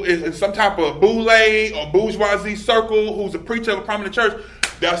 who is in some type of boule or bourgeoisie circle, who's a preacher of a prominent church,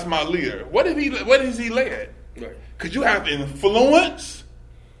 that's my leader. What is he led? Right. Because you have influence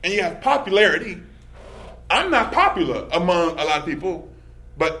and you have popularity. I'm not popular among a lot of people,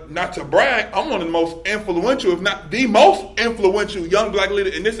 but not to brag, I'm one of the most influential, if not the most influential young black leader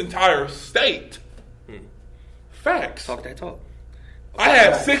in this entire state. Facts. Talk that talk. I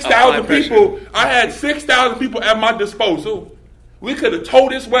had 6,000 people. I had 6,000 people at my disposal. We could have tore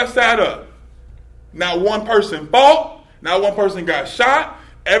this West Side up. Not one person fought. Not one person got shot.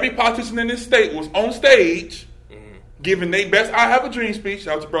 Every politician in this state was on stage giving their best I Have a Dream speech.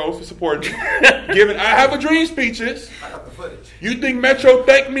 Shout out to bros for supporting me. Giving I Have a Dream speeches. I got the footage. You think Metro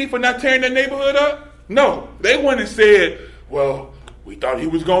thanked me for not tearing that neighborhood up? No. They went and said, well, we thought he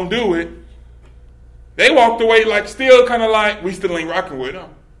was going to do it. They walked away like still kind of like, we still ain't rocking with him.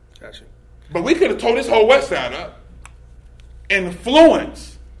 Gotcha. But we could have tore this whole West Side up.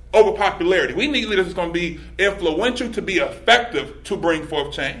 Influence over popularity. We need leaders that's going to be influential to be effective to bring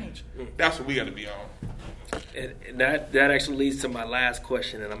forth change. That's what we got to be on. And that actually leads to my last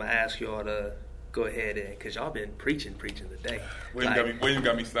question, and I'm going to ask you all to go ahead and, because y'all been preaching today. William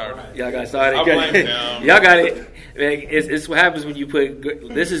got me started. Y'all got started. I blame him. Y'all got it. It's what happens when you put,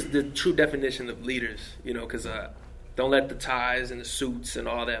 this is the true definition of leaders, because don't let the ties and the suits and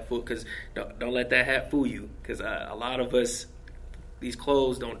all that fool, because don't let that hat fool you, because a lot of us, these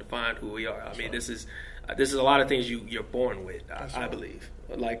clothes don't define who we are. I mean, this is a lot of things you're born with, I believe.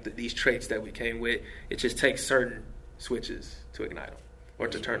 Like these traits that we came with, it just takes certain switches to ignite them, or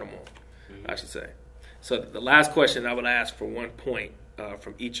to turn them on, I should say. So the last question I would ask for one point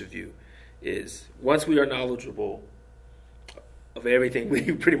from each of you is, once we are knowledgeable of everything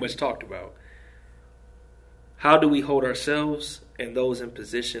we pretty much talked about, how do we hold ourselves and those in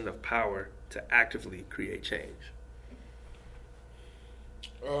position of power to actively create change?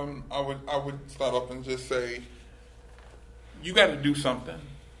 I would start off and just say, you got to do something.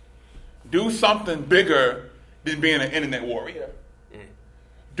 Do something bigger than being an internet warrior.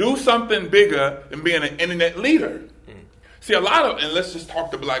 Do something bigger than being an internet leader. See, and let's just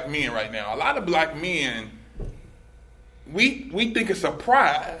talk to black men right now. A lot of black men, we think it's a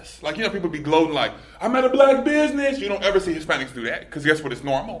prize. Like, people be gloating like, I'm at a black business. You don't ever see Hispanics do that, because guess what? It's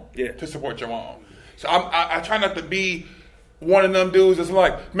normal to support your own. So I try not to be one of them dudes that's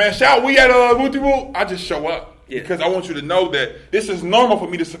like, man, shout we at Wooty Woo. I just show up. Because I want you to know that this is normal for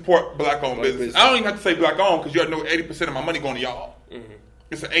me to support black-owned business. I don't even have to say black-owned, because you know 80% of my money going to y'all. Mm-hmm.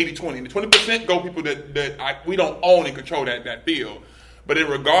 It's an 80-20. The 20% go people that we don't own and control that field. But in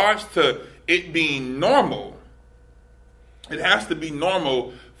regards to it being normal, it has to be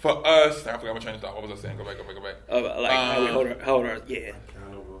normal for us. I forgot what change thought. What was I saying? Go back. How we hold our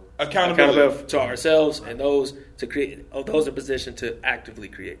accountability to ourselves and those in position to actively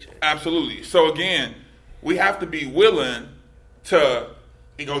create change. Absolutely. So again, we have to be willing to,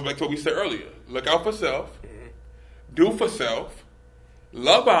 it goes back to what we said earlier, look out for self, do for self,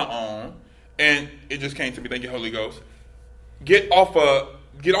 love our own, and it just came to me, thank you, Holy Ghost, get off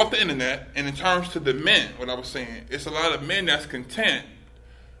the internet. And in terms to the men, what I was saying, it's a lot of men that's content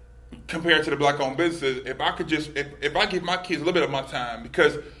compared to the black-owned businesses, if I give my kids a little bit of my time,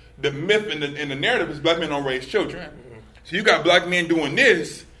 because the myth and the narrative is black men don't raise children. Mm-hmm. So you got black men doing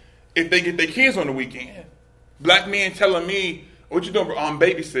this if they get their kids on the weekend. Black men telling me, what you doing, bro? I'm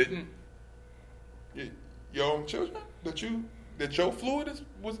babysitting. Your own children that your fluid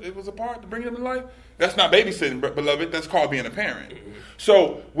was a part to bring them to life? That's not babysitting, beloved. That's called being a parent. Mm-hmm.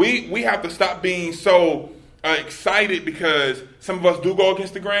 So we have to stop being so excited because some of us do go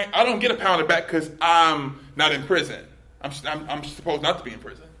against the grain. I don't get a pound of back because I'm not in prison. I'm supposed not to be in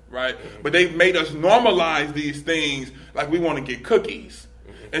prison, right? Mm-hmm. But they've made us normalize these things like we want to get cookies.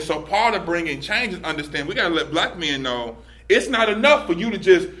 Mm-hmm. And so part of bringing change is understand we got to let black men know it's not enough for you to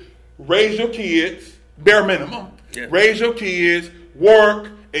just raise your kids, bare minimum. Yeah. Raise your kids, work,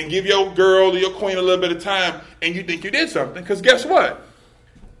 and give your girl or your queen a little bit of time, and you think you did something. Because guess what?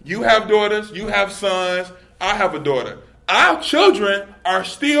 You have daughters, you have sons, I have a daughter. Our children are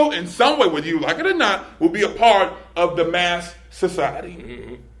still, in some way, whether you like it or not, will be a part of the mass society.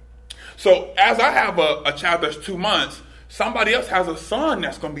 Mm-hmm. So as I have a child that's 2 months, somebody else has a son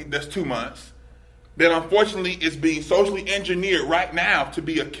that's 2 months, that unfortunately is being socially engineered right now to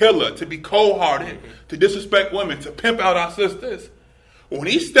be a killer, to be cold-hearted, mm-hmm. to disrespect women, to pimp out our sisters. When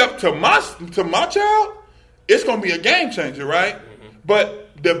he stepped to my child, it's going to be a game changer, right? Mm-hmm.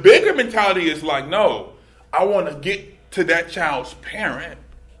 But the bigger mentality is like, no, I want to get to that child's parent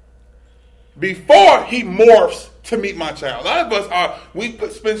before he morphs to meet my child. A lot of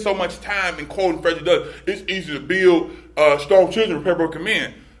us spend so much time in quoting Frederick Douglass, it's easy to build strong children, repair broken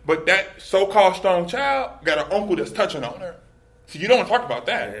men. But that so-called strong child got an uncle that's touching on her. So you don't want to talk about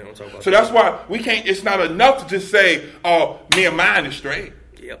that. Yeah, don't talk about that's why we can't, it's not enough to just say, oh, me and mine is straight.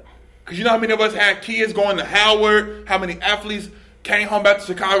 Yep. Because you know how many of us had kids going to Howard, how many athletes came home back to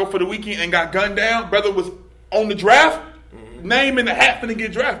Chicago for the weekend and got gunned down. Brother was on the draft, name in the hat finna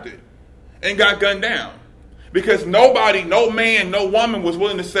get drafted, and got gunned down. Because nobody, no man, no woman was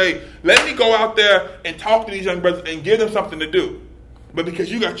willing to say, let me go out there and talk to these young brothers and give them something to do. But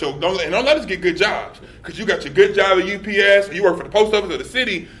because you got don't let us get good jobs. Because you got your good job at UPS, or you work for the post office or the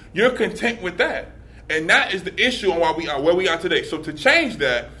city, you're content with that. And that is the issue on why we are where we are today. So to change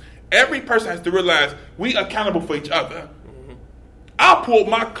that, every person has to realize we accountable for each other. Mm-hmm. I pulled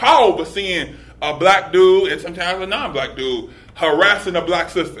my car over seeing a black dude and sometimes a non-black dude harassing a black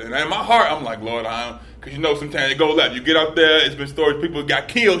sister. And in my heart, I'm like, Lord, because you know sometimes it goes left. You get out there, it's been stories, people got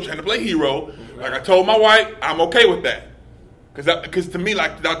killed trying to play hero. Mm-hmm. Like I told my wife, I'm okay with that. Because to me,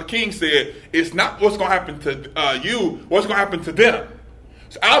 like Dr. King said, it's not what's going to happen to you, what's going to happen to them.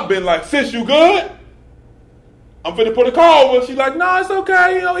 So I've been like, sis, you good? I'm finna put a call over. She's like, no, it's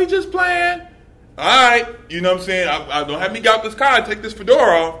okay. He just playing. All right. You know what I'm saying? I don't have me get out this car and take this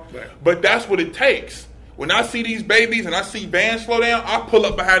fedora off. Right. But that's what it takes. When I see these babies and I see vans slow down, I pull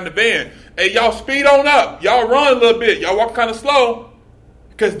up behind the van. Hey, y'all speed on up. Y'all run a little bit. Y'all walk kind of slow.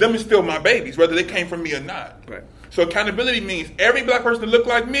 Because them is still my babies, whether they came from me or not. Right. So accountability means every black person that look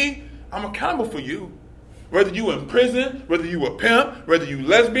like me, I'm accountable for you. Whether you in prison, whether you a pimp, whether you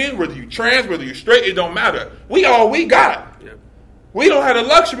lesbian, whether you trans, whether you straight, it don't matter. We all we got. Yep. We don't have the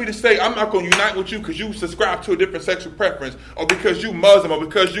luxury to say, I'm not going to unite with you because you subscribe to a different sexual preference or because you Muslim or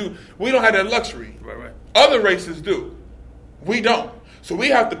because we don't have that luxury. Right. Other races do. We don't. So we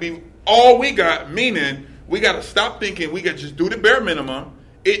have to be all we got, meaning we got to stop thinking we got to just do the bare minimum.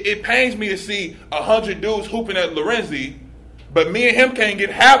 It pains me to see 100 dudes hooping at Lorenzi, but me and him can't get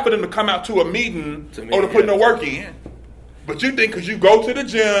half of them to come out to a meeting or to put no work in. But you think because you go to the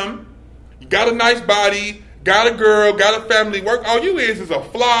gym, you got a nice body, got a girl, got a family, work, all you is a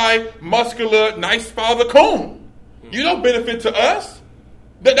fly, muscular, nice father coon. You don't benefit to us.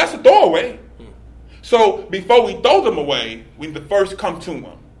 That's a throwaway. So before we throw them away, we need to first come to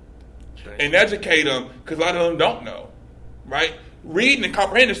them and educate them because a lot of them don't know, right? Reading and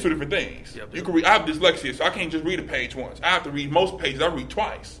comprehending is two different things. Yep. You can read. I have dyslexia, so I can't just read a page once. I have to read most pages. I read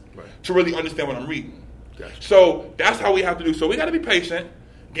twice to really understand what I'm reading. Gotcha. So that's how we have to do. So we got to be patient,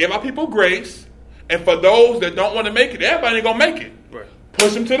 give our people grace, and for those that don't want to make it, everybody ain't gonna make it. Right.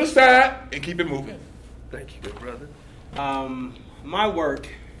 Push them to the side and keep it moving. Thank you, good brother. My work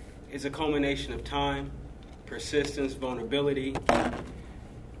is a culmination of time, persistence, vulnerability,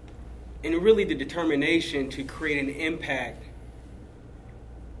 and really the determination to create an impact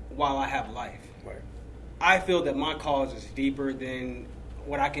while I have life. Right. I feel that my cause is deeper than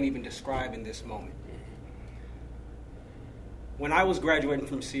what I can even describe in this moment. When I was graduating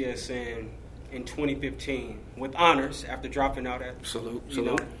from CSN in 2015 with honors after dropping out at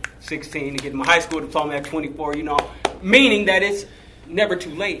 16 to get my high school diploma at 24, meaning that it's never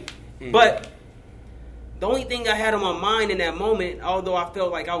too late. Mm-hmm. But The only thing I had on my mind in that moment, although I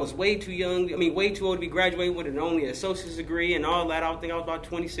felt like I was way too young, way too old to be graduating with only an associate's degree and all that. I think I was about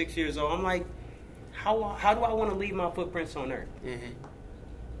 26 years old. I'm like, how do I want to leave my footprints on earth?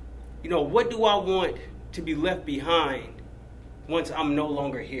 Mm-hmm. What do I want to be left behind once I'm no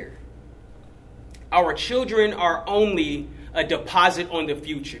longer here? Our children are only a deposit on the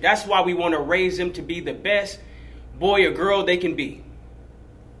future. That's why we want to raise them to be the best boy or girl they can be.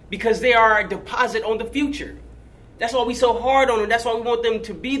 Because they are a deposit on the future. That's why we so hard on them. That's why we want them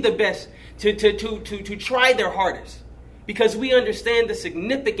to be the best, to try their hardest. Because we understand the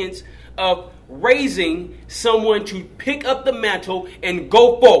significance of raising someone to pick up the mantle and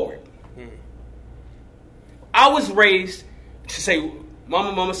go forward. I was raised to say,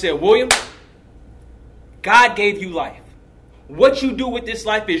 Mama said, William, God gave you life. What you do with this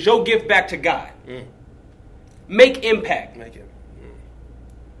life is your gift back to God. Make impact. Make it.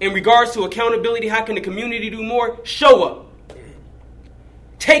 In regards to accountability, how can the community do more? Show up.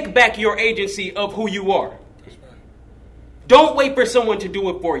 Take back your agency of who you are. Don't wait for someone to do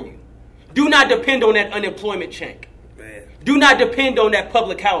it for you. Do not depend on that unemployment check. Do not depend on that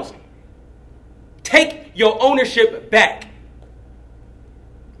public housing. Take your ownership back.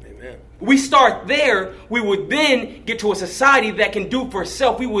 Amen. We start there. We would then get to a society that can do for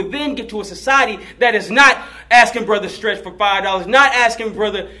itself. We would then get to a society that is not asking Brother Stretch for $5, not asking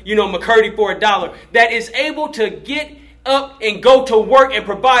Brother, McCurdy for $1, that is able to get up and go to work and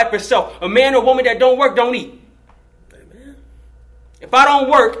provide for self. A man or woman that don't work don't eat. Amen. If I don't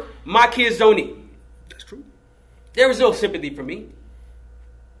work, my kids don't eat. That's true. There is no sympathy for me.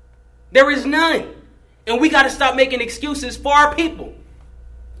 There is none. And we got to stop making excuses for our people.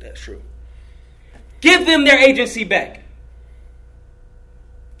 That's true. Give them their agency back.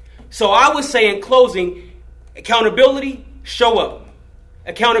 So I would say in closing, accountability, show up.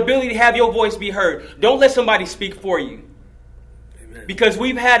 Accountability, have your voice be heard. Don't let somebody speak for you. Amen. Because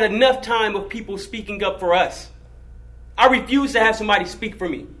we've had enough time of people speaking up for us. I refuse to have somebody speak for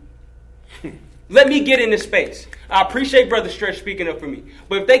me. Let me get in this space. I appreciate Brother Stretch speaking up for me.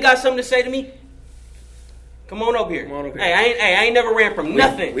 But if they got something to say to me, come on over here. Come on over Hey, I ain't never ran from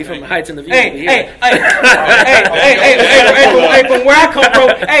nothing. We from the heights in the view. Hey, from where I come from,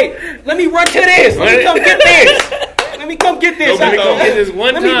 let me run to this. Let me come get this. Let me come get this. Let me come get this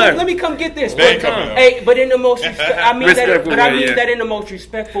one time. Let me come get this One one time. time. Hey, but in the most I mean Respectful that way, in the most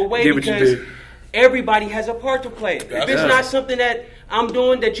respectful way, Did what you because did. everybody has a part to play. If That's it's right. not something that I'm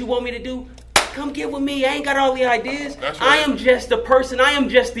doing that you want me to do, come get with me. I ain't got all the ideas. That's I right. am just the person. I am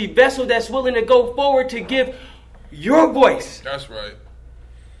just the vessel that's willing to go forward to give your voice. That's right.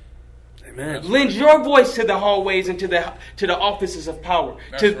 Amen. Lend your voice to the hallways and to the offices of power,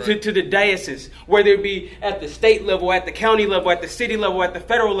 That's to right. the dioceses, whether it be at the state level, at the county level, at the city level, at the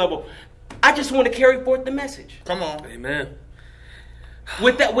federal level. I just want to carry forth the message Come on. Amen.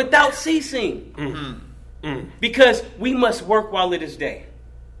 without ceasing, because we must work while it is day.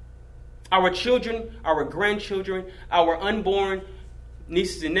 Our children, our grandchildren, our unborn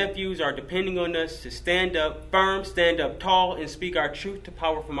nieces and nephews are depending on us to stand up firm, stand up tall, and speak our truth to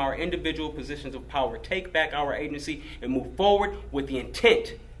power from our individual positions of power. Take back our agency and move forward with the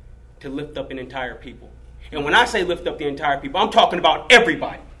intent to lift up an entire people. And when I say lift up the entire people, I'm talking about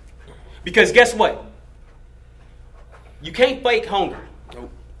everybody. Because guess what? You can't fake hunger. Nope.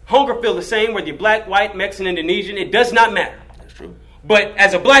 Hunger feels the same whether you're black, white, Mexican, Indonesian. It does not matter. That's true. But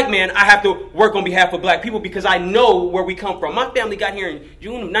as a black man, I have to work on behalf of black people because I know where we come from. My family got here in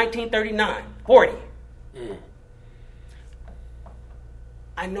June of 1939, 40.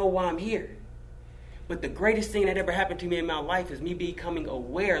 I know why I'm here. But the greatest thing that ever happened to me in my life is me becoming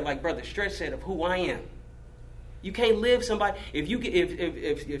aware, like Brother Stretch said, of who I am. You can't live somebody.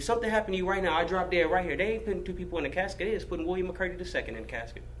 If something happened to you right now, I drop dead right here. They ain't putting two people in a casket. They just putting William McCurdy II in the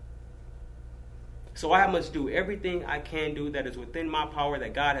casket. So I must do everything I can do that is within my power,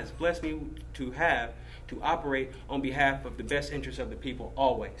 that God has blessed me to have, to operate on behalf of the best interests of the people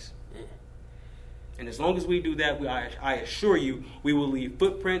always. And as long as we do that, I assure you, we will leave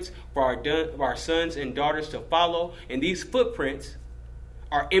footprints for our sons and daughters to follow. And these footprints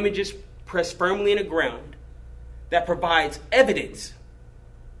are images pressed firmly in the ground that provides evidence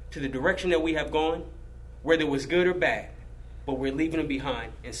to the direction that we have gone, whether it was good or bad. But we're leaving them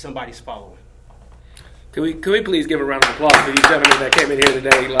behind and somebody's following. Can we please give a round of applause for these gentlemen that came in here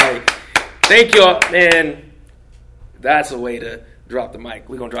today? Like, thank y'all, man. That's a way to drop the mic.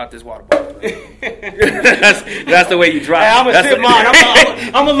 We're gonna drop this water bottle. that's the way you drop. Hey, I'm gonna sip mine.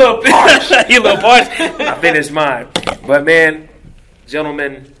 I'm a little parched. You a little parched. I finished mine. But man,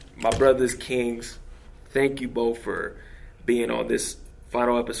 gentlemen, my brothers, kings, thank you both for being on this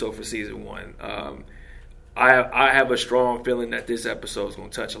final episode for season 1. I have a strong feeling that this episode is going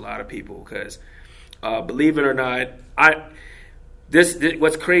to touch a lot of people because, believe it or not,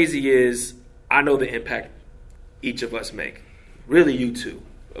 what's crazy is I know the impact each of us make. Really, you too.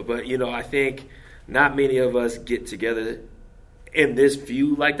 But, I think not many of us get together in this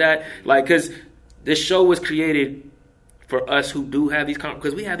view like that. Like, because this show was created for us who do have these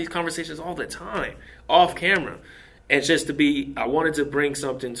because we have these conversations all the time, off camera. And just I wanted to bring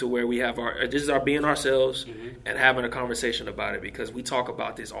something to where we have this is our being ourselves and having a conversation about it because we talk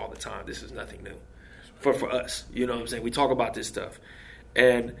about this all the time. This is nothing new for us. You know what I'm saying? We talk about this stuff.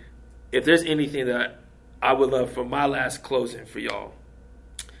 And if there's anything that I would love for my last closing for y'all,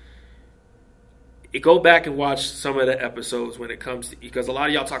 go back and watch some of the episodes when it comes to, because a lot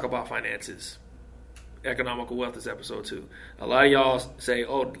of y'all talk about finances. Economical wealth is episode 2. A lot of y'all say,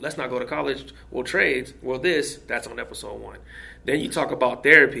 oh, let's not go to college. Well, trades. Well, that's on episode 1. Then you talk about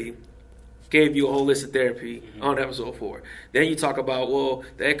therapy. Gave you a whole list of therapy on episode 4. Then you talk about, well,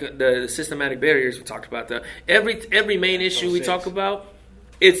 the systematic barriers. We talked about that. Every main issue we talk about,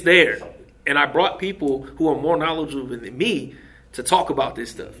 it's there. And I brought people who are more knowledgeable than me to talk about this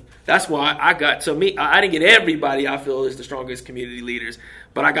stuff. That's why I didn't get everybody I feel is the strongest community leaders,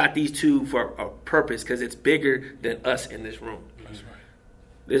 but I got these 2 for a purpose because it's bigger than us in this room. That's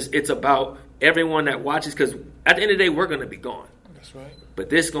right. It's about everyone that watches because at the end of the day, we're going to be gone. That's right. But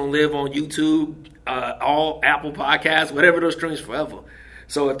this is going to live on YouTube, all Apple Podcasts, whatever those streams forever.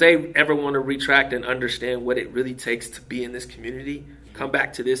 So if they ever want to retract and understand what it really takes to be in this community, come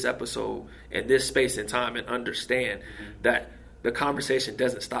back to this episode and this space and time and understand that the conversation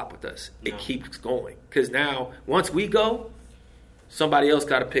doesn't stop with us. It keeps going. Because now, once we go, somebody else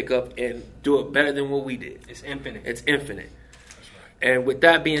got to pick up and do it better than what we did. It's infinite. It's infinite. That's right. And with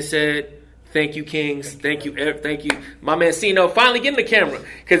that being said, thank you, Kings. Thank you. My man, Sino, finally getting the camera.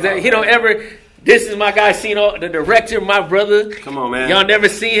 Because this is my guy, Sino, the director, my brother. Come on, man. Y'all never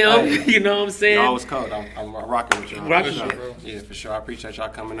see him. You know what I'm saying? Y'all was cold. I'm rocking with y'all. Rocking with with y'all. Yeah, for sure. I appreciate y'all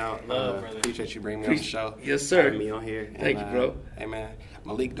coming out. Appreciate you bringing me on the show. Yes, sir. Having me on here. Thank you, bro. Hey, man.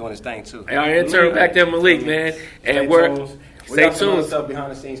 Malik doing his thing, too. Hey, our intern back there, Malik, man. And we got some other stuff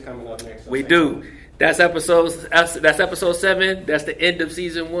behind the scenes coming up next. We do. That's episode 7. That's the end of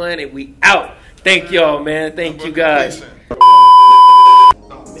season 1, and we out. Thank y'all, man. Thank you, guys.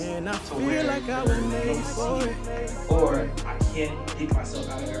 Man, I feel like I was made for it. Or I can't pick myself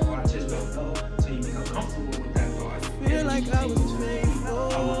out of there, or I just don't know. So you become comfortable with that thought. Feel like I was made for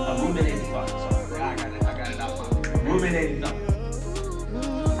it. A ruminating thought. So I got it out. Ruminating thought.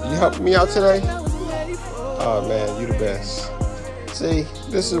 You helped me out today? Oh man, you the best. See,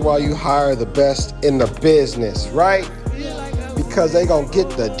 this is why you hire the best in the business, right? Because they gonna get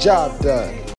the job done.